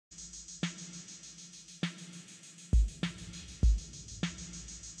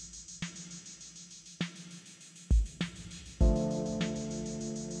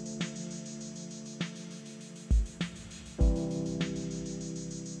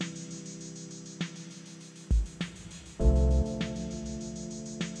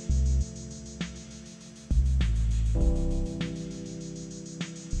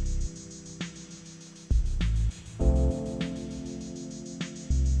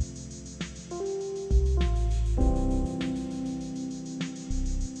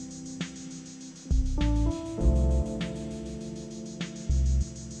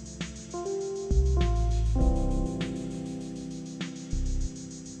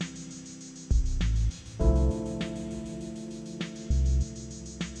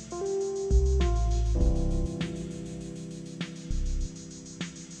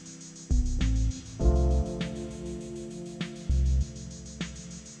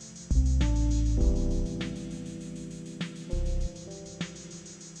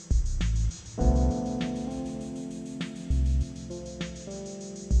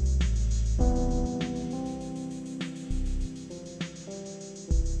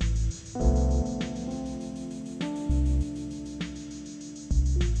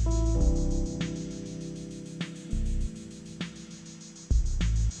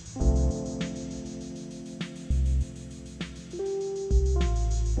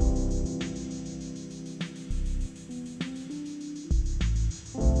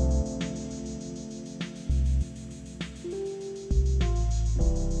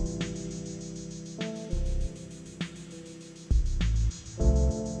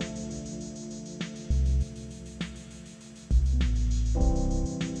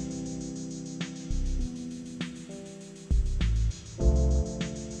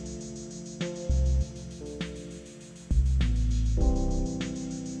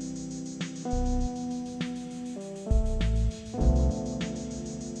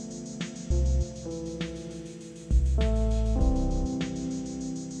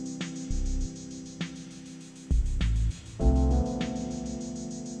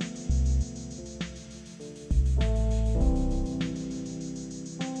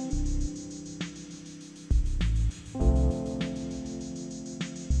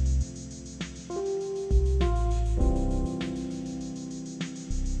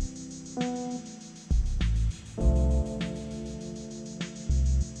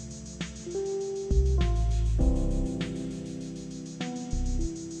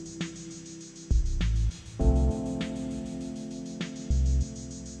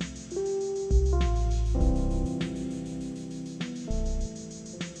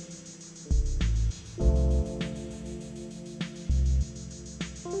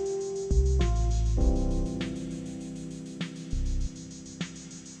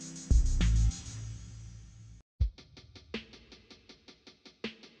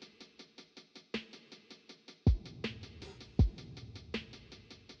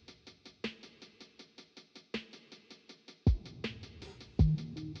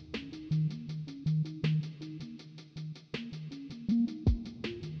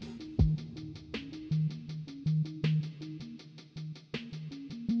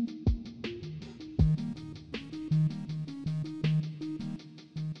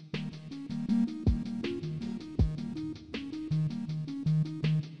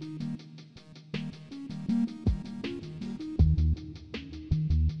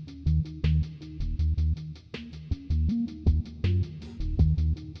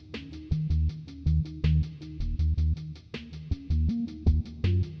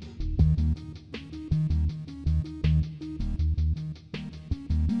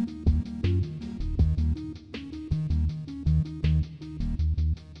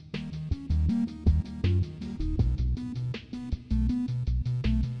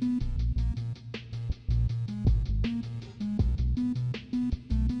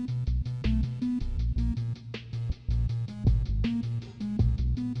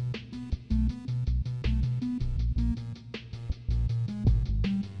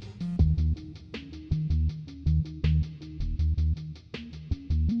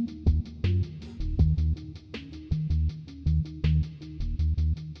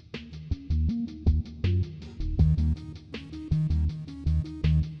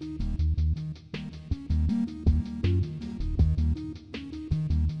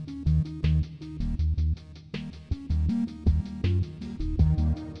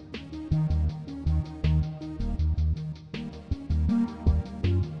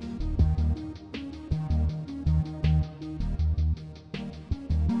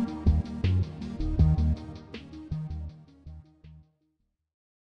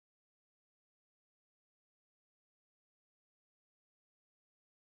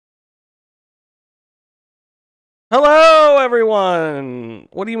Hello, everyone!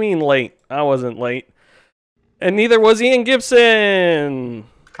 What do you mean late? I wasn't late. And neither was Ian Gibson!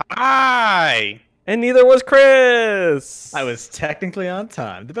 Hi! And neither was Chris! I was technically on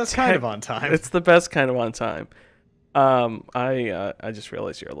time. The best kind of on time. It's the best kind of on time. I just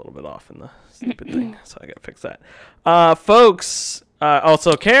realized you're a little bit off in the stupid thing, so I gotta fix that. Folks,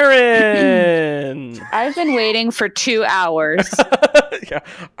 also Karen! I've been waiting for 2 hours. Yeah,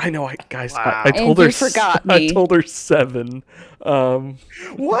 I know, guys. Wow. I told her. You forgot me. I told her 7.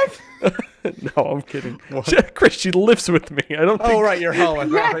 What? No, I'm kidding. Chris, she lives with me. I don't think. Oh, right, you're home.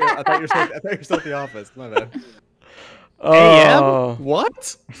 I thought you were still at the office. My bad. Oh.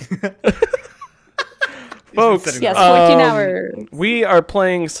 What? Folks, Yes, 14 hours. we are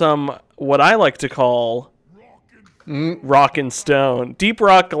playing some what I like to call Rock and Stone. Deep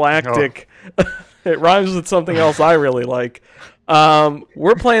Rock Galactic. Oh. It rhymes with something else I really like.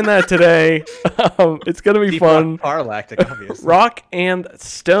 We're playing that today. It's going to be Deep fun. Rock Galactic, obviously. Rock and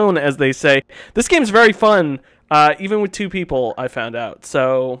Stone, as they say. This game's very fun, even with 2 people, I found out.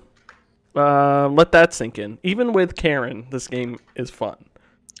 So let that sink in. Even with Karen, this game is fun.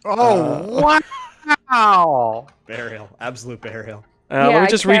 Oh, wow! Burial. Absolute burial. Let me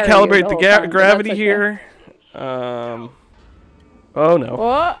just recalibrate the gravity here. Oh, no.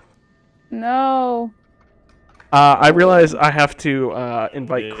 What? No. I realize I have to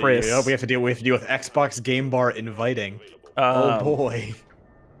invite Chris. Yeah, we have to deal with Xbox Game Bar inviting. Oh boy.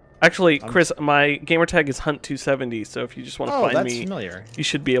 Actually, Chris, my gamer tag is Hunt270, so if you just want to find me, familiar. you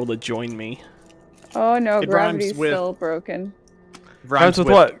should be able to join me. Oh no, It gravity's rhymes with- still broken. Rhymes with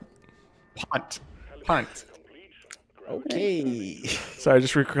what? Punt. Okay. Sorry,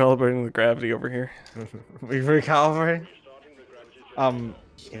 just recalibrating the gravity over here. We recalibrate.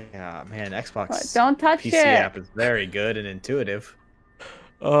 Yeah, man, Xbox What? Don't touch PC it. app is very good and intuitive.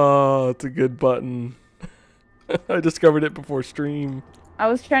 Oh, it's a good button. I discovered it before stream. I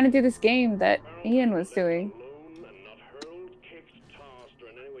was trying to do this game that Ian was doing.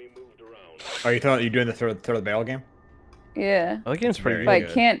 Are you doing the throw the barrel game? Yeah. Oh, the game's pretty But I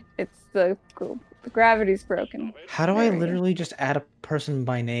good. can't. It's the gravity's broken. How do I There we go. literally just add a person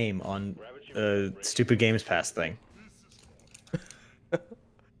by name on stupid Games Pass thing?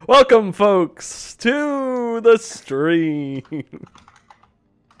 Welcome, folks, to the stream.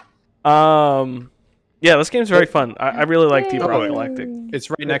 Yeah, this game's very fun. I really like Deep Rock Yay. Galactic. It's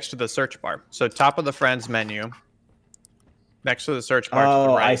right next to the search bar. So top of the friends menu, next to the search bar. to Oh, the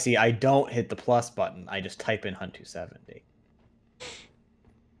right. I see. I don't hit the plus button. I just type in Hunt270.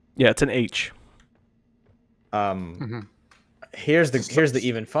 Yeah, it's an H. Here's the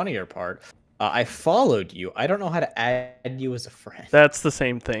even funnier part. I followed you. I don't know how to add you as a friend. That's the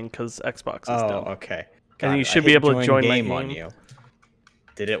same thing because Xbox is dumb. Okay. And you it. should I be hit able to join my game on you.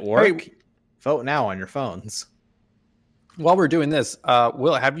 Did it work? Vote now on your phones. While we're doing this,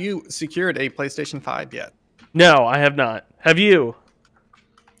 Will, have you secured a PlayStation 5 yet? No, I have not. Have you?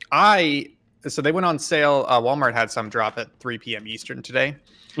 So they went on sale. Walmart had some drop at 3 p.m. Eastern today.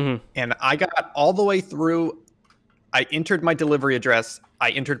 And I got all the way through. I entered my delivery address.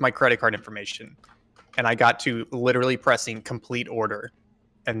 I entered my credit card information. And I got to literally pressing complete order.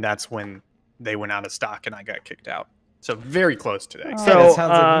 And that's when they went out of stock and I got kicked out. So very close today. Oh. So that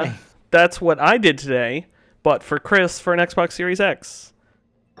sounds like me. that's what I did today, but for Chris for an Xbox Series X.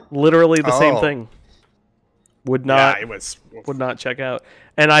 Literally the same thing. Would not Yeah, it was. would not check out.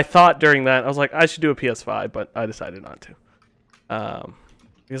 And I thought during that I was like I should do a PS5, but I decided not to.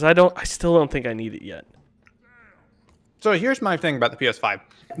 Because I still don't think I need it yet. So here's my thing about the PS5.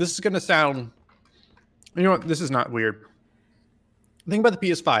 This is going to sound, you know what, this is not weird. The thing about the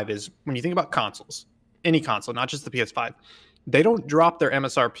PS5 is when you think about consoles, any console, not just the PS5, they don't drop their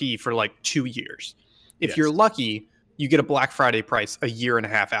MSRP for like 2 years. If you're lucky, you get a Black Friday price a year and a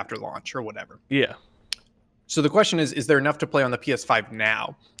half after launch or whatever. Yeah. So the question is there enough to play on the PS5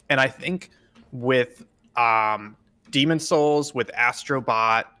 now? And I think with Demon Souls, with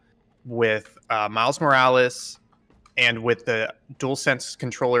Astrobot, with Miles Morales, and with the DualSense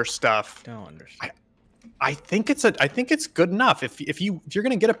controller stuff, Don't understand. I think it's good enough. If you're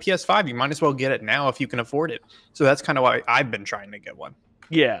gonna get a PS5, you might as well get it now if you can afford it. So that's kind of why I've been trying to get one.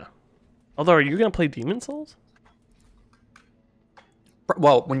 Yeah. Although, are you gonna play Demon Souls?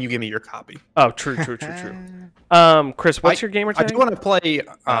 Well, when you give me your copy. Oh, true. Chris, what's your gamer I tag? do want to play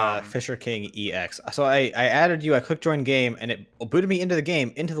Fisher King EX. So I added you. I clicked join game, and it booted me into the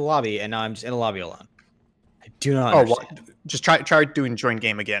game, into the lobby, and now I'm just in a lobby alone. I do not understand. Well, just try doing join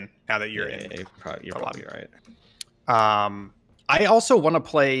game again now that you're in. You're probably right. I also want to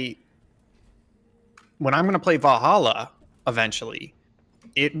play when I'm going to play Valhalla eventually.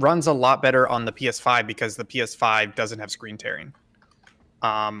 it runs a lot better on the PS5 because the PS5 doesn't have screen tearing.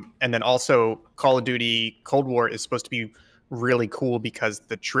 And then also Call of Duty Cold War is supposed to be really cool because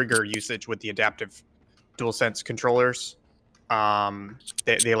the trigger usage with the adaptive DualSense controllers,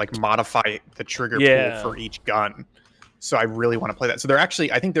 they like modify the trigger pool for each gun. So I really want to play that. So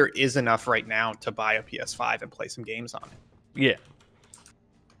I think there is enough right now to buy a PS5 and play some games on it. Yeah.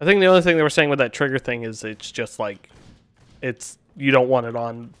 I think the only thing they were saying with that trigger thing is it's just like, you don't want it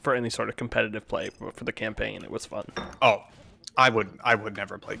on for any sort of competitive play, but for the campaign, it was fun. Oh, I would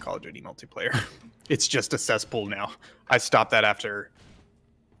never play Call of Duty multiplayer. It's just a cesspool now. I stopped that after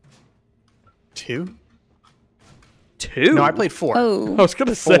 2. 2? No, I played 4. Oh. I was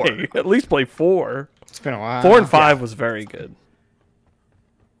gonna say at least play 4. It's been a while. 4 and 5 was very good.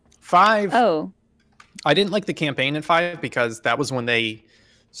 5. Oh. I didn't like the campaign in 5 because that was when they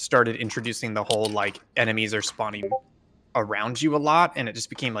started introducing the whole like enemies are spawning around you a lot, and it just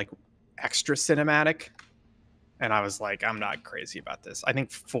became like extra cinematic. And I was like, I'm not crazy about this. I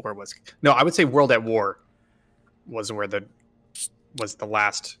think 4 was I would say World at War was where the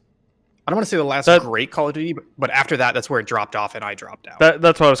last. I don't want to say the last great Call of Duty, but after that, that's where it dropped off, and I dropped out.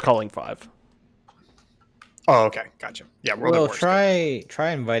 That's what I was calling 5. Oh, okay, gotcha. Yeah, World at War. Try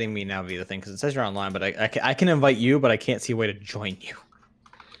inviting me now via the thing because it says you're online, but I can invite you, but I can't see a way to join you.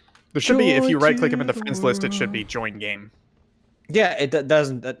 There should be, if you right click him in the friends list, it should be join game. Yeah, it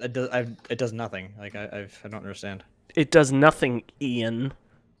doesn't. It does nothing. Like I don't understand. It does nothing, Ian.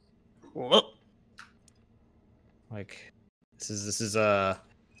 Like this is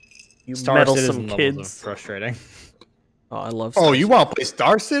You Star meddlesome Citizen levels kids. of frustrating. Oh, I love. Oh, you want to play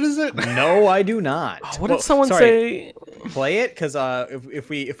Star Citizen? No, I do not. Oh, what did someone say? Play it because if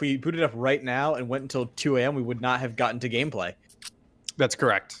we booted up right now and went until 2 a.m., we would not have gotten to gameplay. That's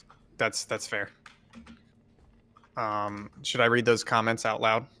correct. That's fair. Should I read those comments out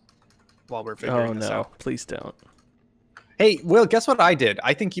loud while we're figuring this out? Please don't. Hey, Will, guess what I did?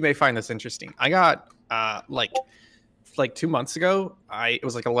 I think you may find this interesting. I got like 2 months ago, it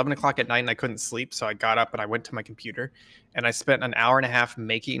was like 11 o'clock at night and I couldn't sleep, so I got up and I went to my computer and I spent an hour and a half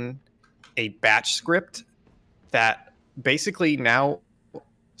making a batch script that basically now.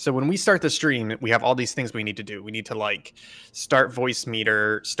 So when we start the stream, we have all these things we need to do. We need to like start voice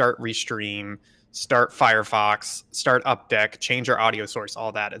meter, start restream, start Firefox, start updeck, change our audio source,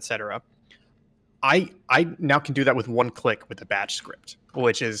 all that, etc. I now can do that with one click with a batch script,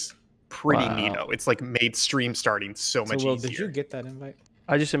 which is pretty neato. It's like made stream starting so much easier. Did you get that invite?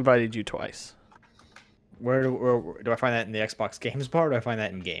 I just invited you twice. Where do I find that in the Xbox Games bar? Or do I find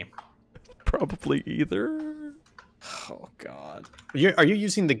that in game? Probably either. Oh God. Are you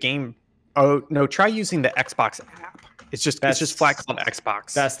using the game? Oh no, try using the Xbox app. It's just flat called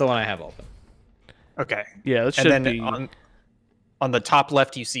Xbox. That's the one I have open. Okay. Yeah, that should and then be on the top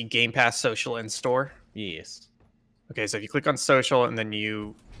left you see Game Pass, Social, and Store. Yes. Okay, so if you click on Social and then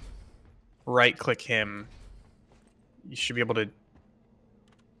you right click him, you should be able to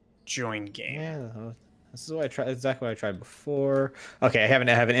join game. Yeah, this is what I tried. Exactly what I tried before. Okay, I have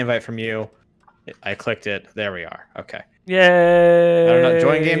an invite from you. I clicked it. There we are. Okay. Yay! I don't know.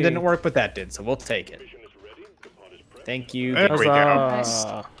 Join game didn't work, but that did, so we'll take it. Thank you. There we go. Nice.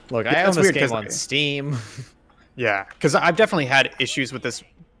 Look, I Yeah, own that's this weird, game 'cause on Steam. Yeah, because I've definitely had issues with this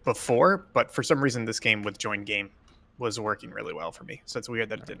before, but for some reason this game with join game was working really well for me. So it's weird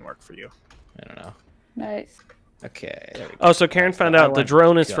that it didn't work for you. I don't know. Nice. Okay. There we go. Oh, so Karen found I out the want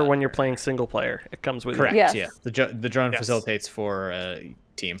drone is for gunner. when you're playing single player. It comes with Correct. it. Yes. Yeah. The drone Yes. facilitates for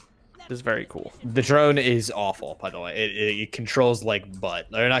team. It's very cool. The drone is awful, by the way. It controls like butt.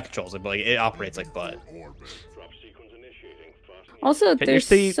 Or not controls it, but like, it operates like butt. Also, you there's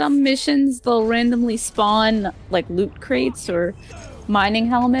see- some missions they'll randomly spawn like loot crates or mining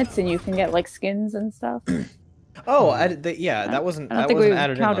helmets, and you can get like skins and stuff. Oh, yeah, that wasn't. I don't that think wasn't we've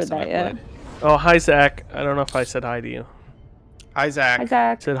added in encountered last time that I yet. played. Oh, hi Zach. I don't know if I said hi to you. Hi Zach. Hi,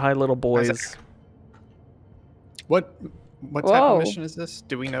 Zach. Said hi, little boys. Zach. What type Whoa. of mission is this?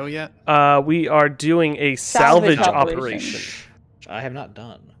 Do we know yet? We are doing a salvage Salvage operation. Which I have not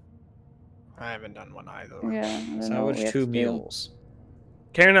done. I haven't done one either. Yeah. I don't know what Salvage we have 2 to do. mules.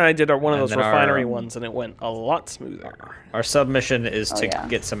 Karen and I did one of And those then refinery ones, and it went a lot smoother. Our submission is Oh, to yeah.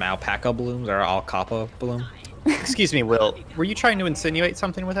 get some alpaca blooms or alcapa bloom. Excuse me, Will. Were you trying to insinuate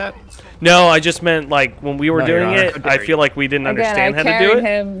something with that? No, I just meant like when we were No, you're doing not. it, I feel like we didn't Again, understand I how to do carried it,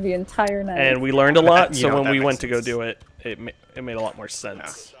 him the entire night. and we learned a lot. You So know, when that we makes went to go sense. do it, it made a lot more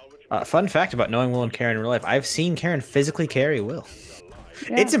sense. Fun fact about knowing Will and Karen in real life: I've seen Karen physically carry Will.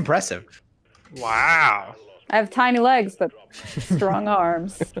 Yeah. It's impressive. Wow. I have tiny legs but strong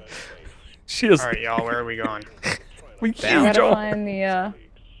arms. She is. All right, y'all. Where are we going? We I huge gotta arm. find the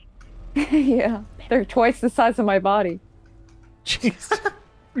yeah, they're twice the size of my body. Jeez.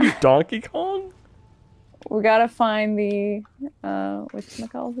 You Donkey Kong? We gotta find the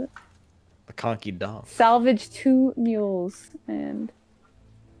whatchamacallit it? The conky dog. Salvage 2 mules and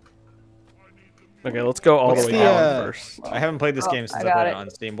Okay, let's go all What's the way the, down first. I haven't played this game since I got played it it. on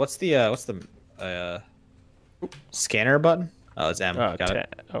Steam. What's the scanner button? Oh, it's M. Oh, Got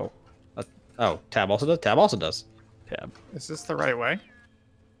it. oh, Oh, tab also does. Tab also does. tab. Is this the right way?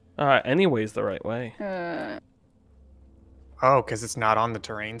 Anyways, the right way. Oh, because it's not on the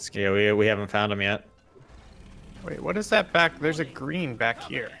terrain scheme. Yeah, we haven't found them yet. Wait, what is that back? There's a green back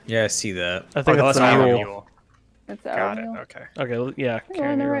here. Yeah, I see that. I think Oh, that's our the mule. it's our Got it. mule. Okay. Okay, yeah. We're Karen,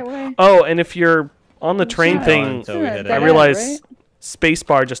 going the you're right right. way. Oh, and if you're on the train Yeah. thing, Until we hit Dead I it. end, realize right?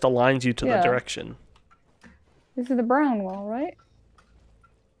 spacebar just aligns you to the Yeah. direction. This is the brown wall, right?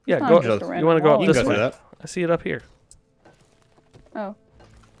 Yeah, It's go. not just a You random want to go wall, up You this can go way? through that. I see it up here. Oh.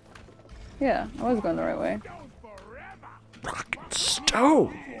 Yeah, I was going the right way. Rock and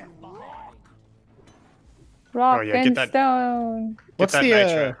stone. Rock yeah, get and that- stone. What's that the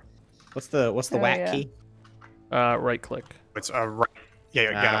nitro. what's the Oh, whack yeah. key? Right click. It's right. Yeah,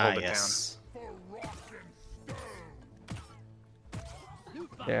 you gotta hold it yes.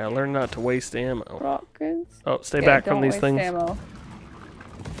 Yeah, learn not to waste ammo. Rock and Oh, stay Yeah, back from don't these waste things. Ammo.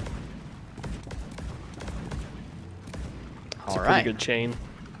 It's All a pretty right. good chain.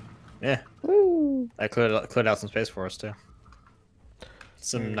 Yeah, Woo! I cleared out some space for us too.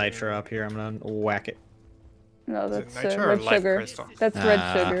 Some nitro up here. I'm gonna whack it. No, Is it that's nitro or red life sugar. crystal? That's red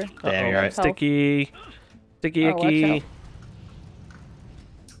Ah, sugar. Damn, you're Uh-oh, right. Sticky. Sticky Oh, watch icky. out.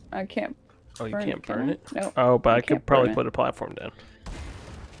 I can't. Oh, you burn can't it, can burn I? it? No. Oh, but I could can't probably burn it. put a platform down.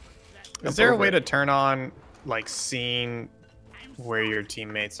 Is there a way to turn on, like, seeing where your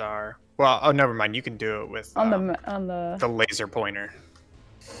teammates are? Well, oh, never mind. You can do it with On the the laser pointer.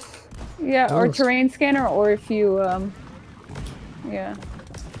 yeah, or Oh. terrain scanner, or if you yeah,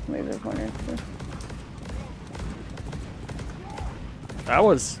 laser pointer. Too. That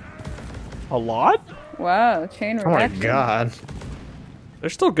was a lot? Wow, chain Oh my reaction. god. They're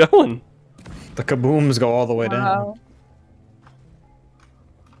still going. The kabooms go all the way down. Wow.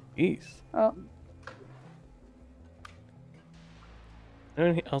 Jeez. Oh,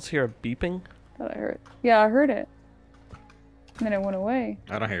 Anyone else hear a beeping? thought I heard. Yeah, I heard it. And then it went away.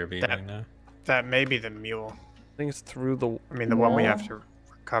 I don't hear beeping That- now. That may be the mule. I think it's through the. I mean, the one we wall. have to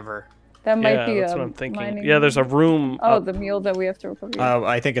recover. That might Yeah, be that's a what I'm thinking. mining- Yeah, there's a room. Oh, up- the mule that we have to recover.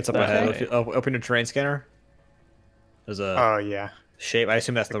 I think it's up That ahead. way. If you open your terrain scanner, there's a Oh yeah. shape. I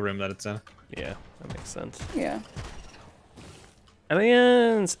assume that's the room that it's in. Yeah, that makes sense. Yeah.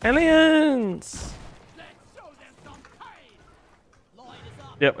 Aliens! Aliens!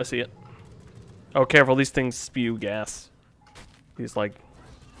 Yep, I see it. Oh, careful, these things spew gas. These, like,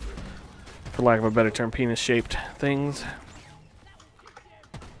 for lack of a better term, penis-shaped things.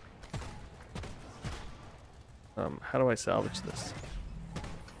 How do I salvage this?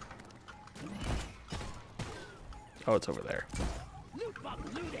 Oh, it's over there.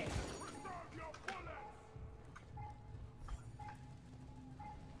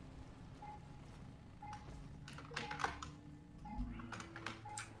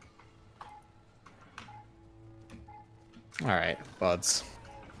 All right, buds.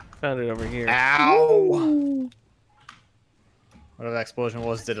 Found it over here. Ow! Whatever that explosion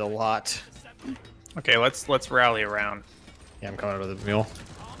was did a lot. Okay, let's rally around. Yeah, I'm coming over the mule.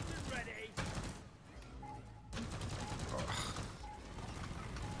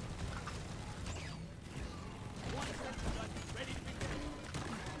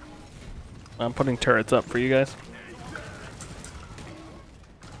 I'm putting turrets up for you guys.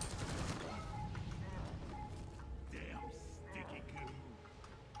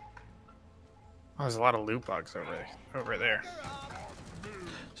 Oh, there's a lot of loot bugs over there.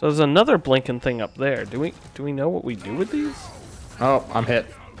 So there's another blinking thing up there. Do we know what we do with these? Oh, I'm hit.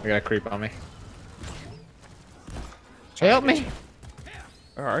 I got a creep on me. Help me!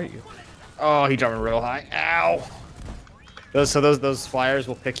 Where are you? Oh, he jumping real high. Ow! Those flyers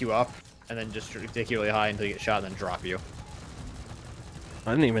will pick you up and then just take you really high until you get shot and then drop you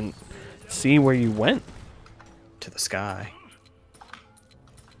I didn't even see where you went. to the sky.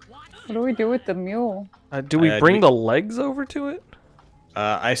 What do we do with the mule? Do we do bring we- the legs over to it?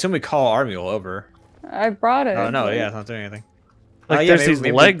 I assume we call our mule over. I brought it. Oh no, but- yeah, it's not doing anything. Like Yeah, there's these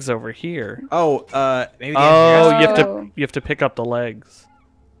maybe- legs over here. Oh, maybe. Oh, The you have Oh. to pick up the legs.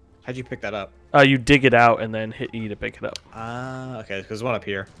 How'd you pick that up? You dig it out and then hit E to pick it up. Ah, okay, because there's one up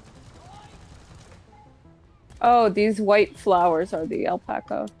here. Oh, these white flowers are the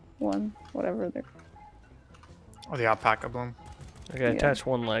alpaca one, whatever they're. Or the alpaca bloom. Okay, attach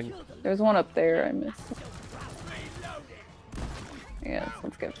one leg. There's one up there I missed. Yeah,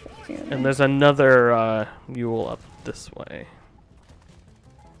 let's get 15. And there's another mule up this way.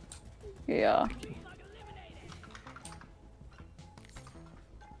 Yeah.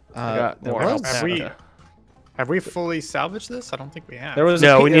 I got more alpaca. Have we fully salvaged this? I don't think we have. There was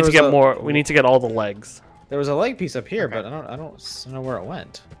No, we need to get more. We need to get all the legs. There was a leg piece up here, Okay. but I don't know where it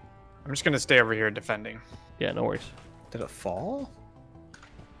went. I'm just gonna stay over here defending. Yeah, no worries. Did it fall?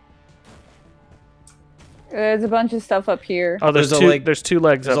 There's a bunch of stuff up here. Oh, there's There's a two. leg- There's two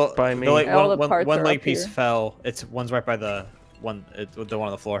legs There's up by me. All the parts one are leg up piece here. fell. One's right by the one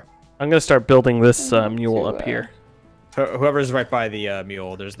on the floor. I'm gonna start building this I'm mule going up to, here. Whoever's right by the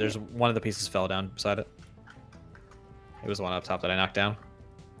mule, there's one of the pieces fell down beside it. It was the one up top that I knocked down.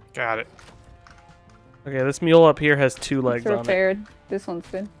 Got it. Okay, this mule up here has two It's legs on it. repaired. This one's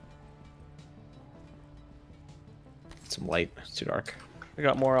good. Some light. It's too dark. I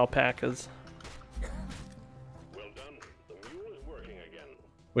got more alpacas.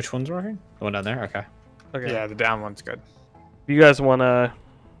 Which one's working? The one down there. Okay. Okay. Yeah, the down one's good. You guys wanna?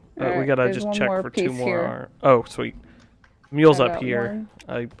 We Alright, gotta there's just one check more for two piece more. here. Oh, sweet. Mule's I up got here.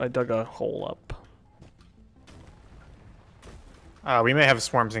 one. I dug a hole up. We may have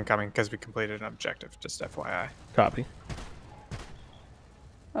swarms incoming because we completed an objective. Just FYI. Copy.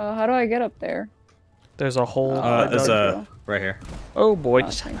 How do I get up there? There's a hole. I There's dug. right here. Oh boy. Oh,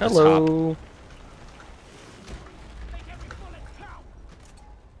 thanks. Hello.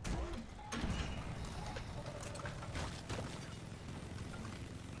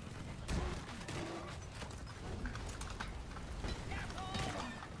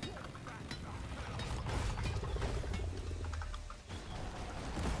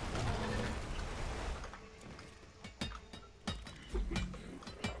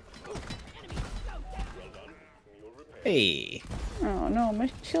 Hey. Oh no, my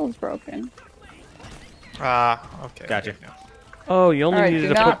shield's broken. Okay. Gotcha. good now. Oh, you only Alright, needed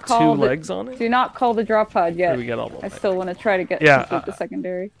do to not put call two the- legs on it. Do not call the drop pod yet. Did we get all the I legs? still want to try to get Yeah, complete the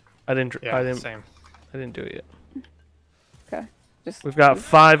secondary. I didn't. Yeah, I didn't. same. I didn't do it yet. Okay. Just We've got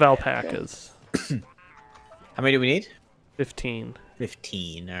 5 alpacas. How many do we need? 15.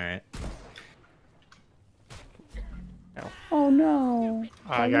 15. All right. Oh no.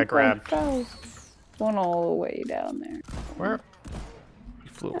 I One got grabbed. fell. One all the way down there. Where? You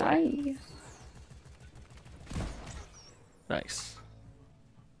flew away. Aye. Nice.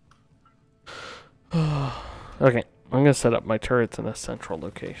 Okay, I'm gonna set up my turrets in a central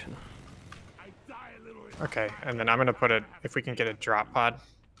location. Okay, and then I'm gonna put it. If we can get a drop pod.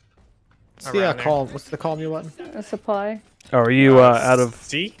 What's the around there. call? What's the call me button? A supply. Oh, are you out of?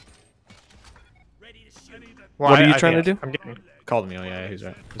 C? What are you trying to do? I'm getting. Called me. Oh yeah, he's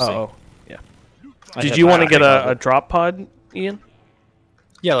right. Oh, yeah. I Did said you want to I get called a it. drop pod, Ian?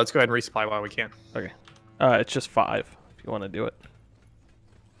 Yeah, let's go ahead and resupply while we can. Okay. It's just 5 if you want to do it.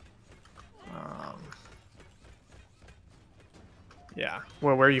 Yeah.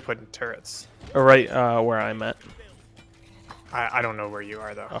 Well, where are you putting turrets? Right where I'm at. I don't know where you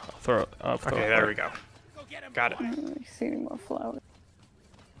are though. I'll throw it. I'll throw Okay, it there right. we go. Got it. I don't see any more flowers.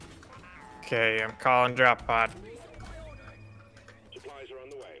 Okay, I'm calling drop pod.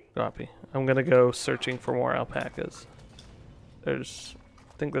 Copy. I'm gonna go searching for more alpacas. I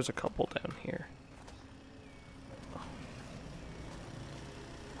think there's a couple down here.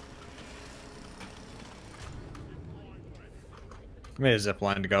 I made a zip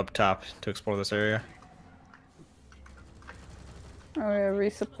line to go up top to explore this area. Oh yeah,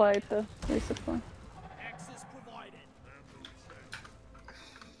 resupply the resupply.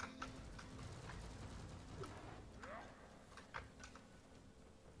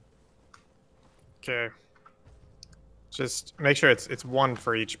 Okay. Just make sure it's one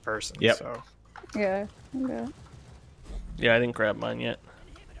for each person. Yep. So Yeah. Yeah. Yeah, I didn't grab mine yet.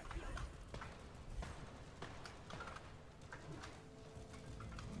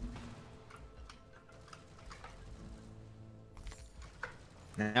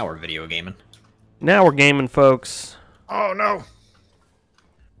 Now we're video gaming. Now we're gaming, folks. Oh no.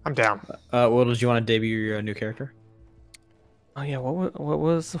 I'm down. Will, did you want to debut your new character? Oh yeah, what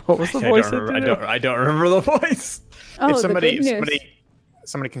was the voice? I don't remember the voice. Oh, If somebody the good news.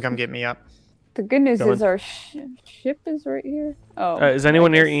 somebody can come get me up. The good news Going. is our ship is right here. Oh. Is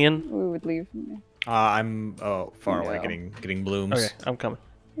anyone I near guess Ian? We would leave. From there. I'm far away, No. getting blooms. Okay, I'm coming.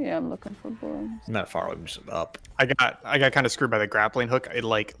 Yeah, I'm looking for blooms. I'm not far away. I'm just up. I got kind of screwed by the grappling hook. It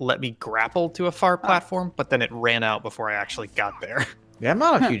like let me grapple to a far platform, but then it ran out before I actually got there. Yeah, I'm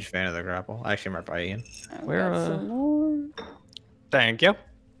not a huge fan of the grapple. Actually, I'm right by Ian. I've Where, got some more. Thank you.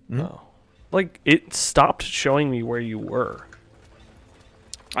 Mhm. Oh. Like, it stopped showing me where you were.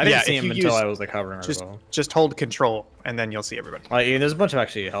 I didn't Yeah, see if him you until use- I was like hovering over Just the wall. just hold control, and then you'll see everybody. Like, there's a bunch of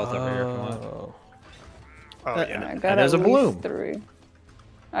actually health over here. If you want. Oh. Oh Uh, yeah. I got there's at a least balloon. 3.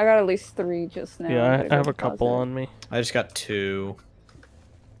 I got at least 3 just now. Yeah, Gotta I go have a couple deposit. on me. I just got 2.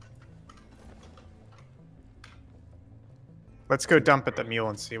 Let's go dump at the mule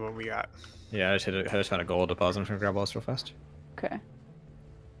and see what we got. Yeah, I just found a gold deposit. I'm just gonna grab all this real fast. Okay.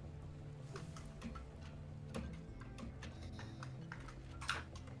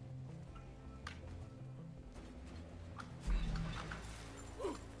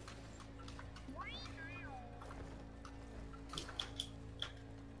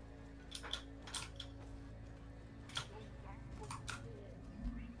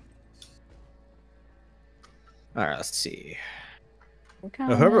 All right, let's see. I'm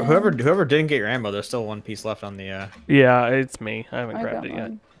Whoever coming. didn't get your ammo, there's still one piece left on the. Yeah, it's me. I haven't I grabbed got it yet.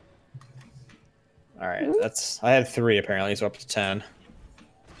 one. All right, I had 3 apparently, so up to 10.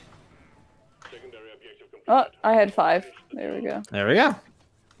 Oh, I had 5. There we go. There we go.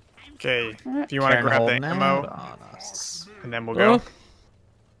 Okay, Alright. if you want to Karen grab the holding out ammo, on us. and then we'll go. Oh.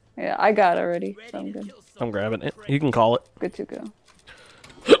 Yeah, I got it already, so I'm good. I'm grabbing it. You can call it. Good to go.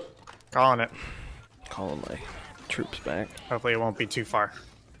 Calling it. Calling my troops back. Hopefully, it won't be too far.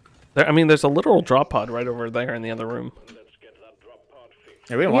 There, I mean, there's a literal drop pod right over there in the other room.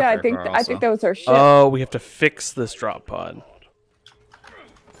 Yeah, we didn't walk Yeah, very far, I think that was our ship. Oh, we have to fix this drop pod.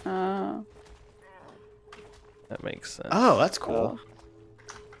 Uh, That makes sense. Oh, that's cool.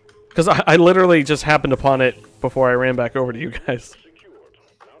 Because I literally just happened upon it before I ran back over to you guys.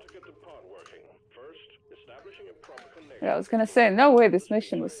 yeah, I was gonna say, no way this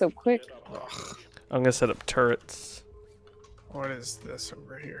mission was so quick. I'm going to set up turrets. What is this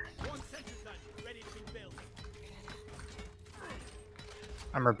over here?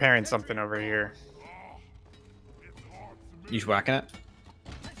 I'm repairing something over here. You just whacking it?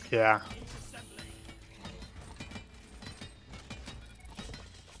 Yeah.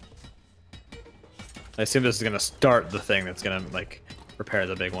 I assume this is gonna start the thing that's gonna like repair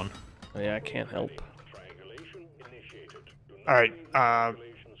the big one. Oh, yeah, I can't help. All right.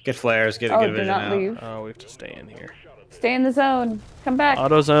 Get flares, get Oh, a do vision not out. leave. Oh, we have to stay in here. Stay in the zone. Come back.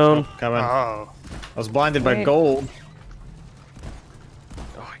 AutoZone. Coming. Oh. I was blinded by Wait. gold.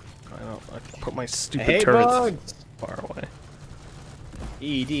 Oh, I put my stupid Hey, turrets bugs. far away.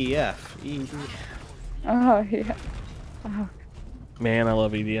 EDF. Oh yeah. Man, I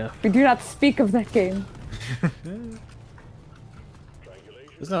love EDF. We do not speak of that game.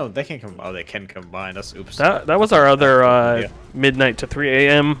 There's no, they can come. Oh, they can combine. That's oops. That was our other Yeah. midnight to 3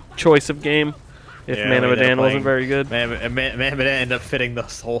 a.m. choice of game. If Yeah, Man of we ended up Medan wasn't playing- very good. Man, but it ended up fitting the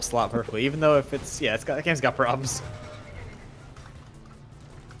whole slot perfectly. Even though if it's that game's got problems.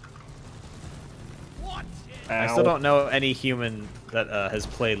 I still Ow. don't know any human that has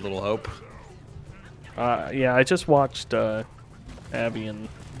played Little Hope. Yeah, I just watched Abby and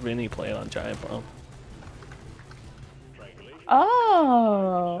Vinny play it on Giant Bomb.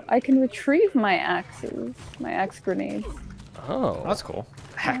 Oh, I can retrieve my axes, my axe grenades. Oh. That's cool.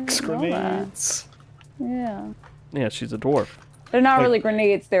 Axe didn't know that. grenades. Yeah. Yeah, she's a dwarf. They're not Like- really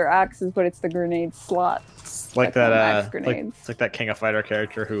grenades, they're axes, but it's the grenade slot. It's like That's that. my axe Like, grenades. it's like that King of Fighter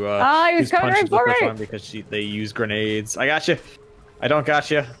character who He was whose coming punches right look for like it. one because they use grenades. I got you. I don't got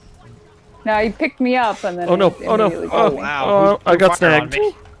you. No, he picked me up and then Oh no! it Oh no! immediately Oh killed me. wow. Oh, Who I got threw fire on snagged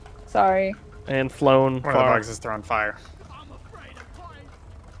me? Sorry. and flown One of the far. bugs is throwing fire.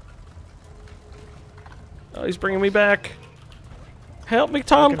 Oh, he's bringing me back. Help me,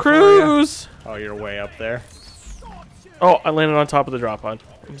 Tom Looking for ya. Cruise! Oh, you're way up there. Oh, I landed on top of the drop pod.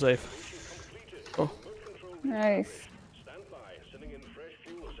 I'm safe. Oh, Nice.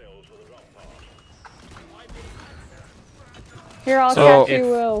 Here, I'll So catch you,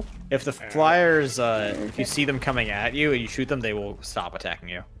 Will. If the flyers, if you see them coming at you and you shoot them, they will stop attacking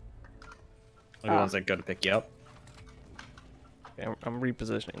you. Like the Ah. ones that go to pick you up. okay, I'm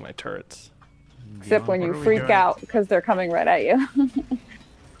repositioning my turrets. Except when What you are we freak doing? out because they're coming right at you.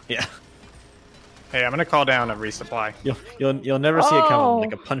 Yeah. Hey, I'm gonna call down a resupply. You'll never see it Oh. coming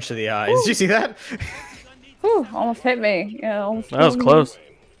like a punch to the eyes. Did you see that? Whew, almost hit me. Yeah, almost That was killed me. close.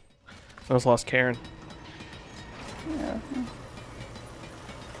 I almost lost Karen. Yeah.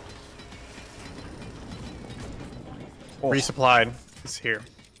 Resupplied is here.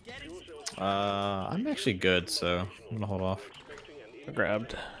 I'm actually good, so I'm gonna hold off. I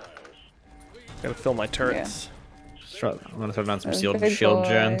grabbed. Gotta fill my turrets. I'm gonna throw down some There's shield big boy.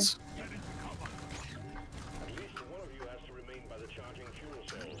 gens.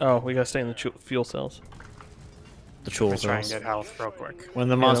 Oh, we gotta stay in the fuel cells. the tools. Try and get health real quick. When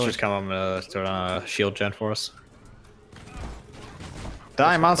the monsters come, I'm gonna start on a shield gen for us.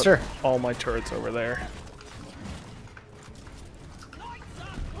 Die, monster! All my turrets over there.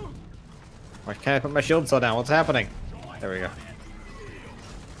 Why can't I put my shield cell down? What's happening? There we go.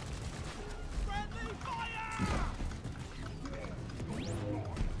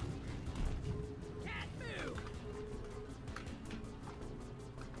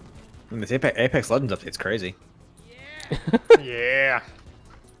 And this Apex Legends update's crazy. Yeah.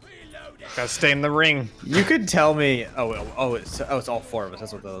 Gotta stay in the ring. You could tell me. It's all 4 of us.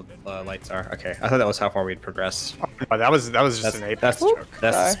 That's what the lights are. Okay, I thought that was how far we'd progressed. Oh, that was just an Apex joke.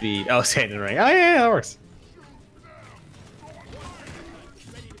 That's the speed. Oh, staying in the ring. Oh yeah, that works.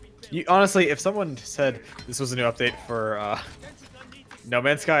 You honestly, if someone said this was a new update for No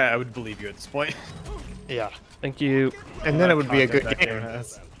Man's Sky, I would believe you at this point. Yeah. Thank you. And then it would be a good That game.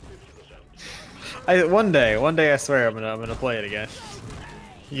 has. One day, I swear I'm gonna play it again.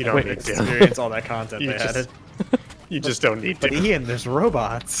 You don't need to. Experience all that content You they just- added. You just don't need But to. Ian, there's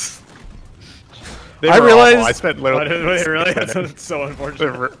robots. I realized- I spent literally. Wait, really? That's so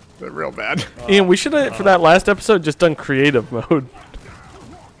unfortunate. They're real bad. Ian, we should have for that last episode just done creative mode.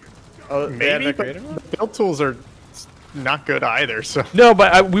 Oh, they had Maybe, the but creative mode? the build tools are not good either. So No,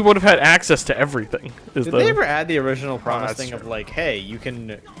 but we would have had access to everything. Did they ever add the original promise that's thing of true. like, hey, you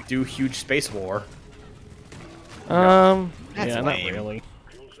can do huge space war? That's That's not lame. really.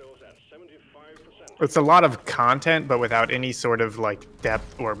 it's a lot of content, but without any sort of like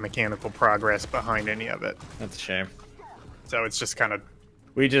depth or mechanical progress behind any of it. That's a shame. So it's just kind of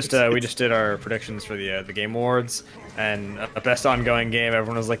We just did our predictions for the Game Awards, and best ongoing game.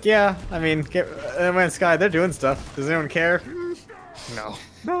 Everyone was like, yeah, I mean, No Man's Sky, they're doing stuff. Does anyone care? no.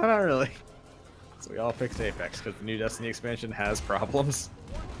 No, not really. So we all picked Apex because the new Destiny expansion has problems.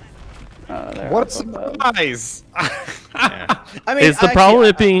 What a surprise! Yeah. I mean, Is the actually, problem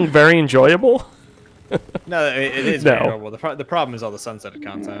it being very enjoyable? No, it is No. very normal. The problem is all the sunsetted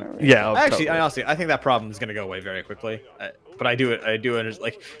content. Yeah. Actually, totally. honestly, I think that problem is going to go away very quickly. But I do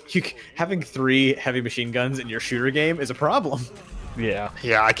like having 3 heavy machine guns in your shooter game is a problem. Yeah.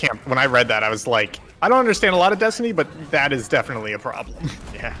 Yeah, I can't. When I read that, I was like, I don't understand a lot of Destiny, but that is definitely a problem.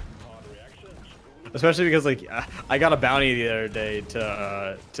 Yeah. Especially because like I got a bounty the other day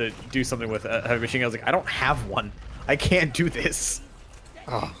to do something with a heavy machine gun. I was like, I don't have one. I can't do this.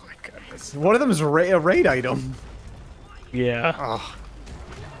 Oh my goodness. One of them is a raid item. Yeah. Oh,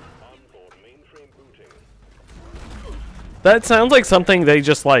 That sounds like something they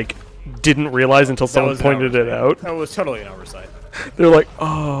just like didn't realize until someone was an pointed it out. That was totally an oversight. They're like,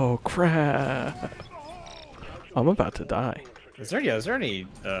 "Oh crap! I'm about to die." Is there any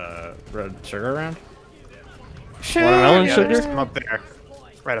red sugar around? Watermelon yeah, sugar? there's some up there,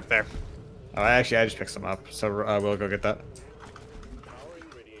 right up there. Oh, I just picked some up, so we'll go get that.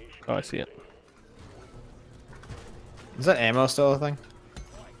 Oh, I see it. Is that ammo still a thing?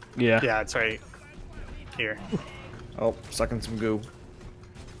 Yeah. Yeah, it's right here. Oh, sucking some goo.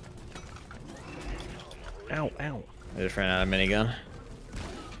 Ow, ow. I just ran out of minigun.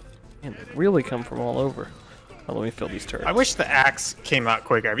 Man, they really come from all over. Oh, let me fill these turrets. I wish the axe came out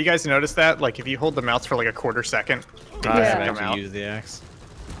quicker. Have you guys noticed that? Like, if you hold the mouse for like a quarter second, it I doesn't haven't come out. actually used the axe.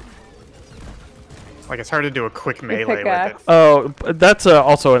 Like, it's hard to do a quick melee with it. pickaxe. Oh, but that's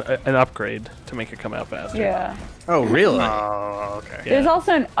also an upgrade to make it come out faster. Yeah. Oh, really? Oh, okay. There's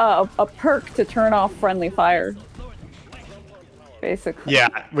also a perk to turn off friendly fire. Basically. Yeah,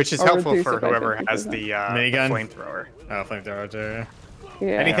 which is Or helpful reduce for it by whoever has 50%. the Minigun? flamethrower. Oh, flamethrower too.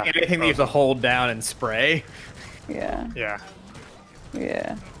 Yeah. Anything that you have to hold down and spray. Yeah. Yeah.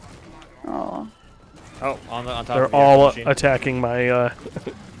 Yeah. Oh. Oh, on top. They're of the all machine. attacking my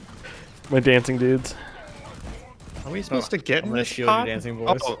my dancing dudes. Are we supposed to get I'm in gonna this shield pod? you, dancing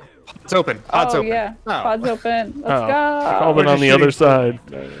boys. Oh, it's open. Pod's Oh open. yeah. Oh. Pod's open. Let's Oh. go. All been We're on just the other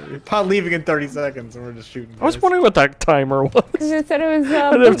side. Pod leaving in 30 seconds, and we're just shooting. I was guys. wondering what that timer was. Because it said it was.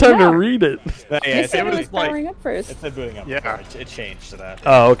 I didn't have time to up. read it. Yeah, It said it was was like powering up first. it said booting up. Yeah. before. It changed to that.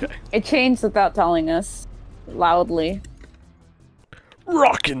 Oh, okay. It changed without telling us loudly.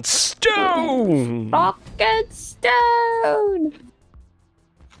 Rockin' stone. Rocket stone.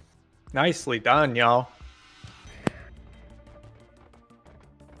 Nicely done, y'all.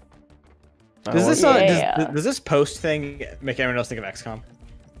 Does this Yeah. does this post thing make everyone else think of XCOM?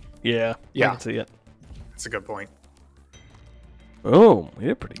 Yeah. Yeah. I can see it. That's a good point. Oh,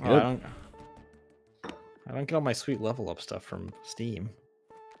 yeah, pretty Oh, good. I don't get all my sweet level up stuff from Steam.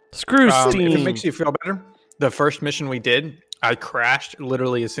 Screw Steam. If it makes you feel better, the first mission we did, I crashed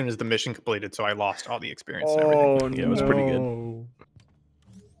literally as soon as the mission completed, so I lost all the experience and everything. Yeah, it was pretty good.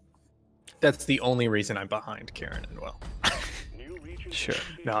 That's the only reason I'm behind Karen and Will. Sure.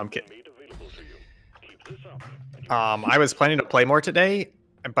 No, I'm kidding. I was planning to play more today,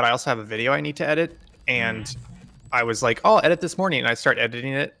 but I also have a video I need to edit, and I was like, oh, I'll edit this morning, and I start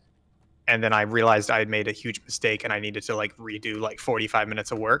editing it, and then I realized I had made a huge mistake, and I needed to like redo like 45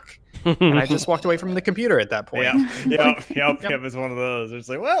 minutes of work, and I just walked away from the computer at that point. Yep. It's one of those. It's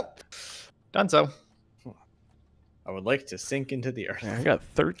like, well, Done so. I would like to sink into the earth. I got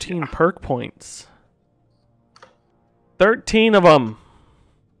 13 perk points. 13 of them.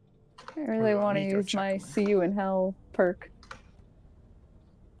 I really want to use my See You in Hell perk.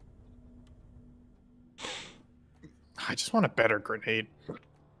 I just want a better grenade.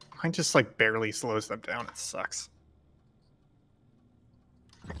 Mine just like barely slows them down. It sucks.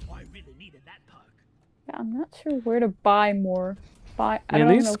 Yeah, I'm not sure where to buy more. I Yeah, don't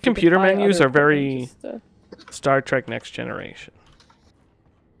know these if you could computer buy menus other are very equipment Star Trek Next Generation.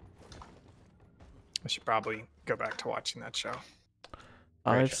 I should probably go back to watching that show.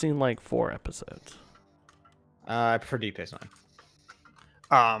 I've seen like 4 episodes. I prefer Deep Space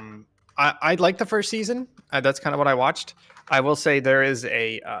Nine. I like the first season. That's kind of what I watched. I will say there is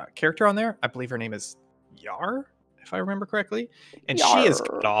a character on there. I believe her name is Yar, if I remember correctly, and she is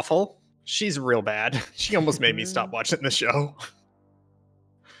god awful. She's real bad. She almost made me stop watching the show.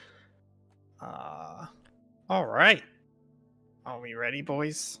 All right. Are we ready,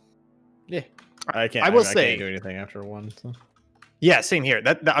 boys? Yeah. I can't. I will I say, can't do anything after one. So. Yeah, same here.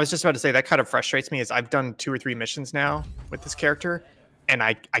 That I was just about to say that kind of frustrates me. Is I've done 2 or 3 missions now with this character, and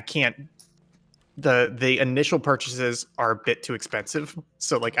I can't. The initial purchases are a bit too expensive.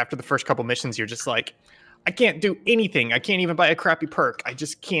 So like after the first couple missions, you're just like, I can't do anything. I can't even buy a crappy perk. I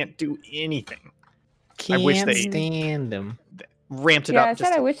just can't do anything. I wish they stand them. Ramped it yeah, up. I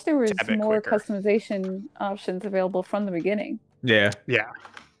said I wish there was tad bit more quicker. customization options available from the beginning. Yeah. Yeah.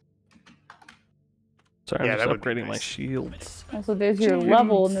 Sorry, Yeah, I'm that just would be upgrading my nice. shields. Also, there's your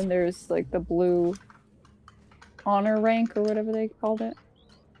level, and then there's like the blue honor rank or whatever they called it.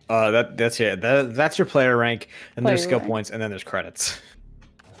 That's your player rank, and there's Player skill rank. points, and then there's credits.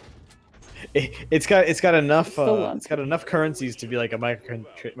 It's got enough Still enough currencies to be like a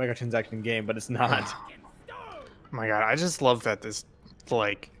microtransaction game, but it's not. Oh my god, I just love that this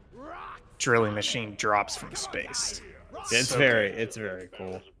like drilling machine drops from space. It's so very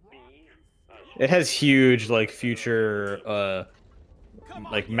cool. It has huge like future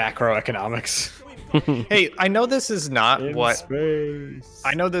like macroeconomics. Hey, I know this is not In what space.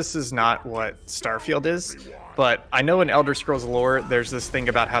 I know this is not what Starfield is, but I know in Elder Scrolls lore there's this thing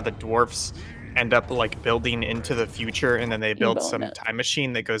about how the dwarfs end up like building into the future, and then they build T-bone some it. time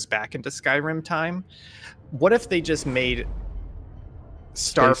machine that goes back into Skyrim time. What if they just made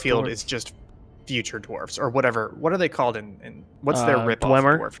Starfield dwarf. is just future dwarfs or whatever? What are they called in what's their rip-off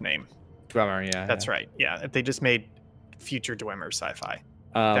Dwemer? dwarf name? Dwemer, yeah. That's right. Yeah, if they just made future Dwemer sci-fi,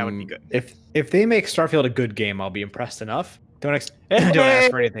 that would be good. If they make Starfield a good game, I'll be impressed enough. Don't ask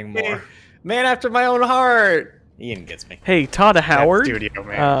for anything more. Man after my own heart. Ian gets me. Hey, Todd Howard. Studio,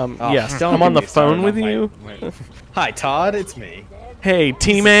 man. Oh, Yes, don't I'm on get the me started phone with on you. Hi, Todd. It's me. Hey,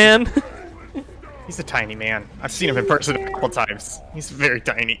 T-Man. He's a tiny man. I've seen him in person a couple times. He's very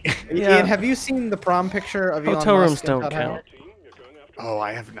tiny. Yeah. Ian, have you seen the prom picture of Elon Hotel rooms Musk and don't Todd count. Howard? Oh,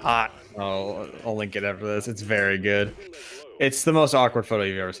 I have not. Oh, I'll link it after this. It's very good. It's the most awkward photo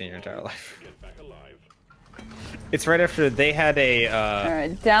you've ever seen in your entire life. It's right after they had a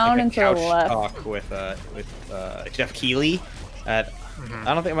Alright, down like a and to the couch left. talk with Jeff Keighley at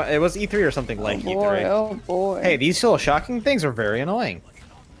I don't think it was E3 or something like Boy, E3. oh boy. Hey, these little shocking things are very annoying.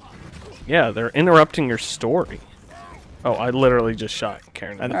 Yeah, they're interrupting your story. Oh, I literally just shot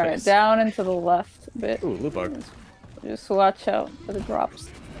Karen in the Alright, face. down and to the left a bit. Ooh, loot bug. Just watch out for the drops.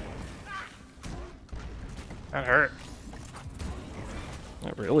 That hurt.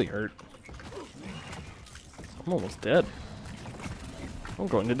 That really hurt. I'm almost dead. I'm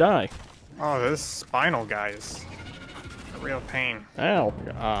going to die. Oh, this spinal guy is a real pain. Ow.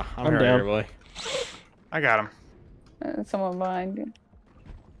 I'm I'm here, down. boy. I got him. And someone behind you.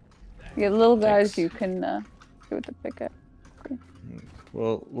 You get little guys Thanks. you can do with the pickaxe.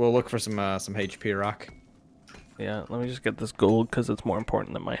 We'll look for some HP rock. Yeah, let me just get this gold because it's more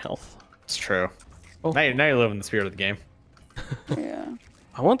important than my health. It's true. Oh. Now you're living the spirit of the game. Yeah.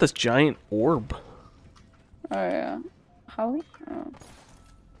 I want this giant orb. Oh yeah. How? Oh,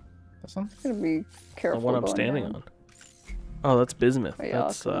 This one? gotta be The careful. one I'm going standing down. on. Oh, that's bismuth. Oh, yeah,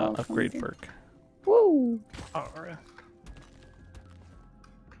 That's I'll come out upgrade from here. perk. Woo! Oh, right.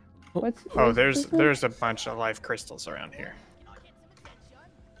 What's, Oh, what's there's this one? there's a bunch of life crystals around here.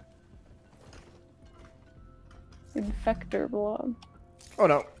 Infector blog. Oh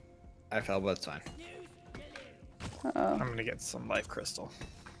no. I fell, but it's fine. Uh-oh. I'm gonna get some life crystal.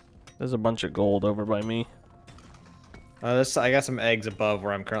 There's a bunch of gold over by me. I got some eggs above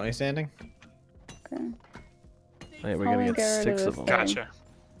where I'm currently standing. Okay. Wait, we're I'll gonna get get rid of 6 of this them. thing. Gotcha.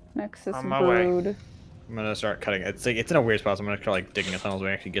 Nexus On my way. brood. I'm gonna start cutting it. It's in a weird spot, so I'm gonna try like digging a tunnel so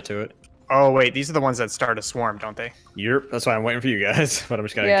we actually get to it. Oh wait, these are the ones that start a swarm, don't they? Yep, that's why I'm waiting for you guys. But I'm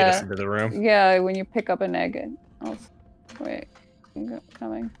just gonna get us into the room. Yeah, when you pick up an egg. Wait, I'm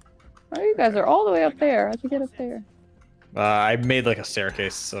coming. Oh, you guys are all the way up there. How'd you get up there? I made like a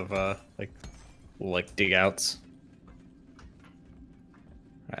staircase of like dig outs.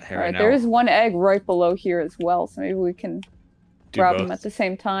 All right, there is one egg right below here as well, so maybe we can grab them at the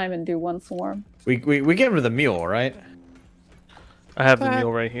same time and do one swarm. We get rid of the mule, right? I have the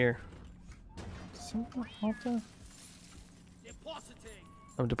mule right here.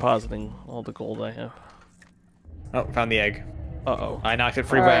 I'm depositing all the gold I have. Oh, found the egg. Uh-oh. I knocked it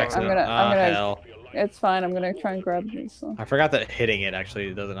free All by right, accident. I'm gonna. Hell. It's fine. I'm gonna try and grab these. So. I forgot that hitting it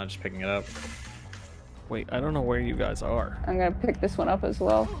actually does it, not just picking it up. Wait, I don't know where you guys are. I'm gonna pick this one up as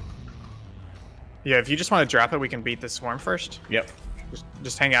well. Yeah, if you just want to drop it, we can beat this swarm first. Yep.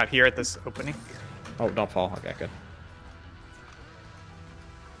 Just hang out here at this opening. Oh, don't fall. Okay, good.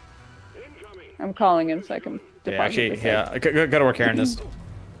 I'm calling in so I can deposit Yeah, actually, this yeah. egg. Gotta work carrying this.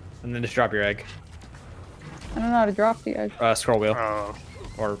 And then just drop your egg. I don't know how to drop the egg. Scroll wheel. Oh,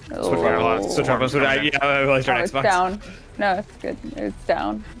 Or Oh. switch weapons. Switch weapons. Yeah, I realized Oh, your it's Xbox. down. No, it's good. It's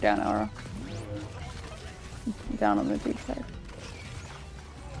down. Down arrow. Down on the deep side.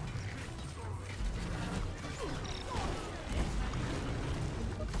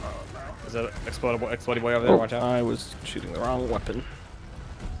 Is that exploding boy over there? Watch out. I was shooting the wrong weapon.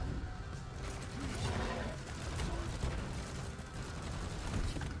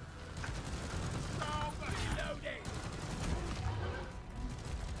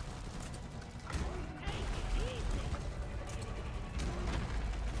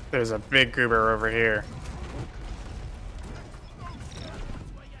 there's a big goober over here.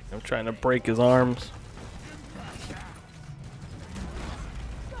 I'm trying to break his arms.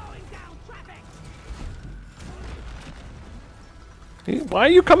 Why are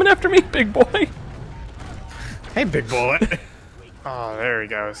you coming after me, big boy? Hey, big bullet. Oh, there he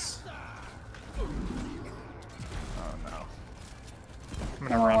goes. Oh no. I'm gonna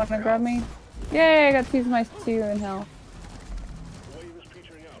Someone run want for to grab help. me? Yay, I got to use my 2 in hell.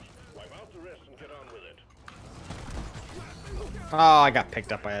 Oh, I got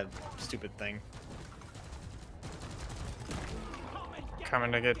picked up by a stupid thing.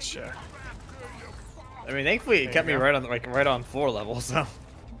 Coming to get you. I mean, thankfully it There kept you me go. right on right on floor level. So.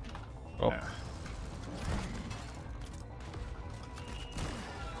 Oh, Yeah.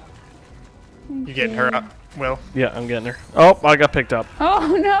 You getting her up, Will? yeah, I'm getting her. Oh, I got picked up.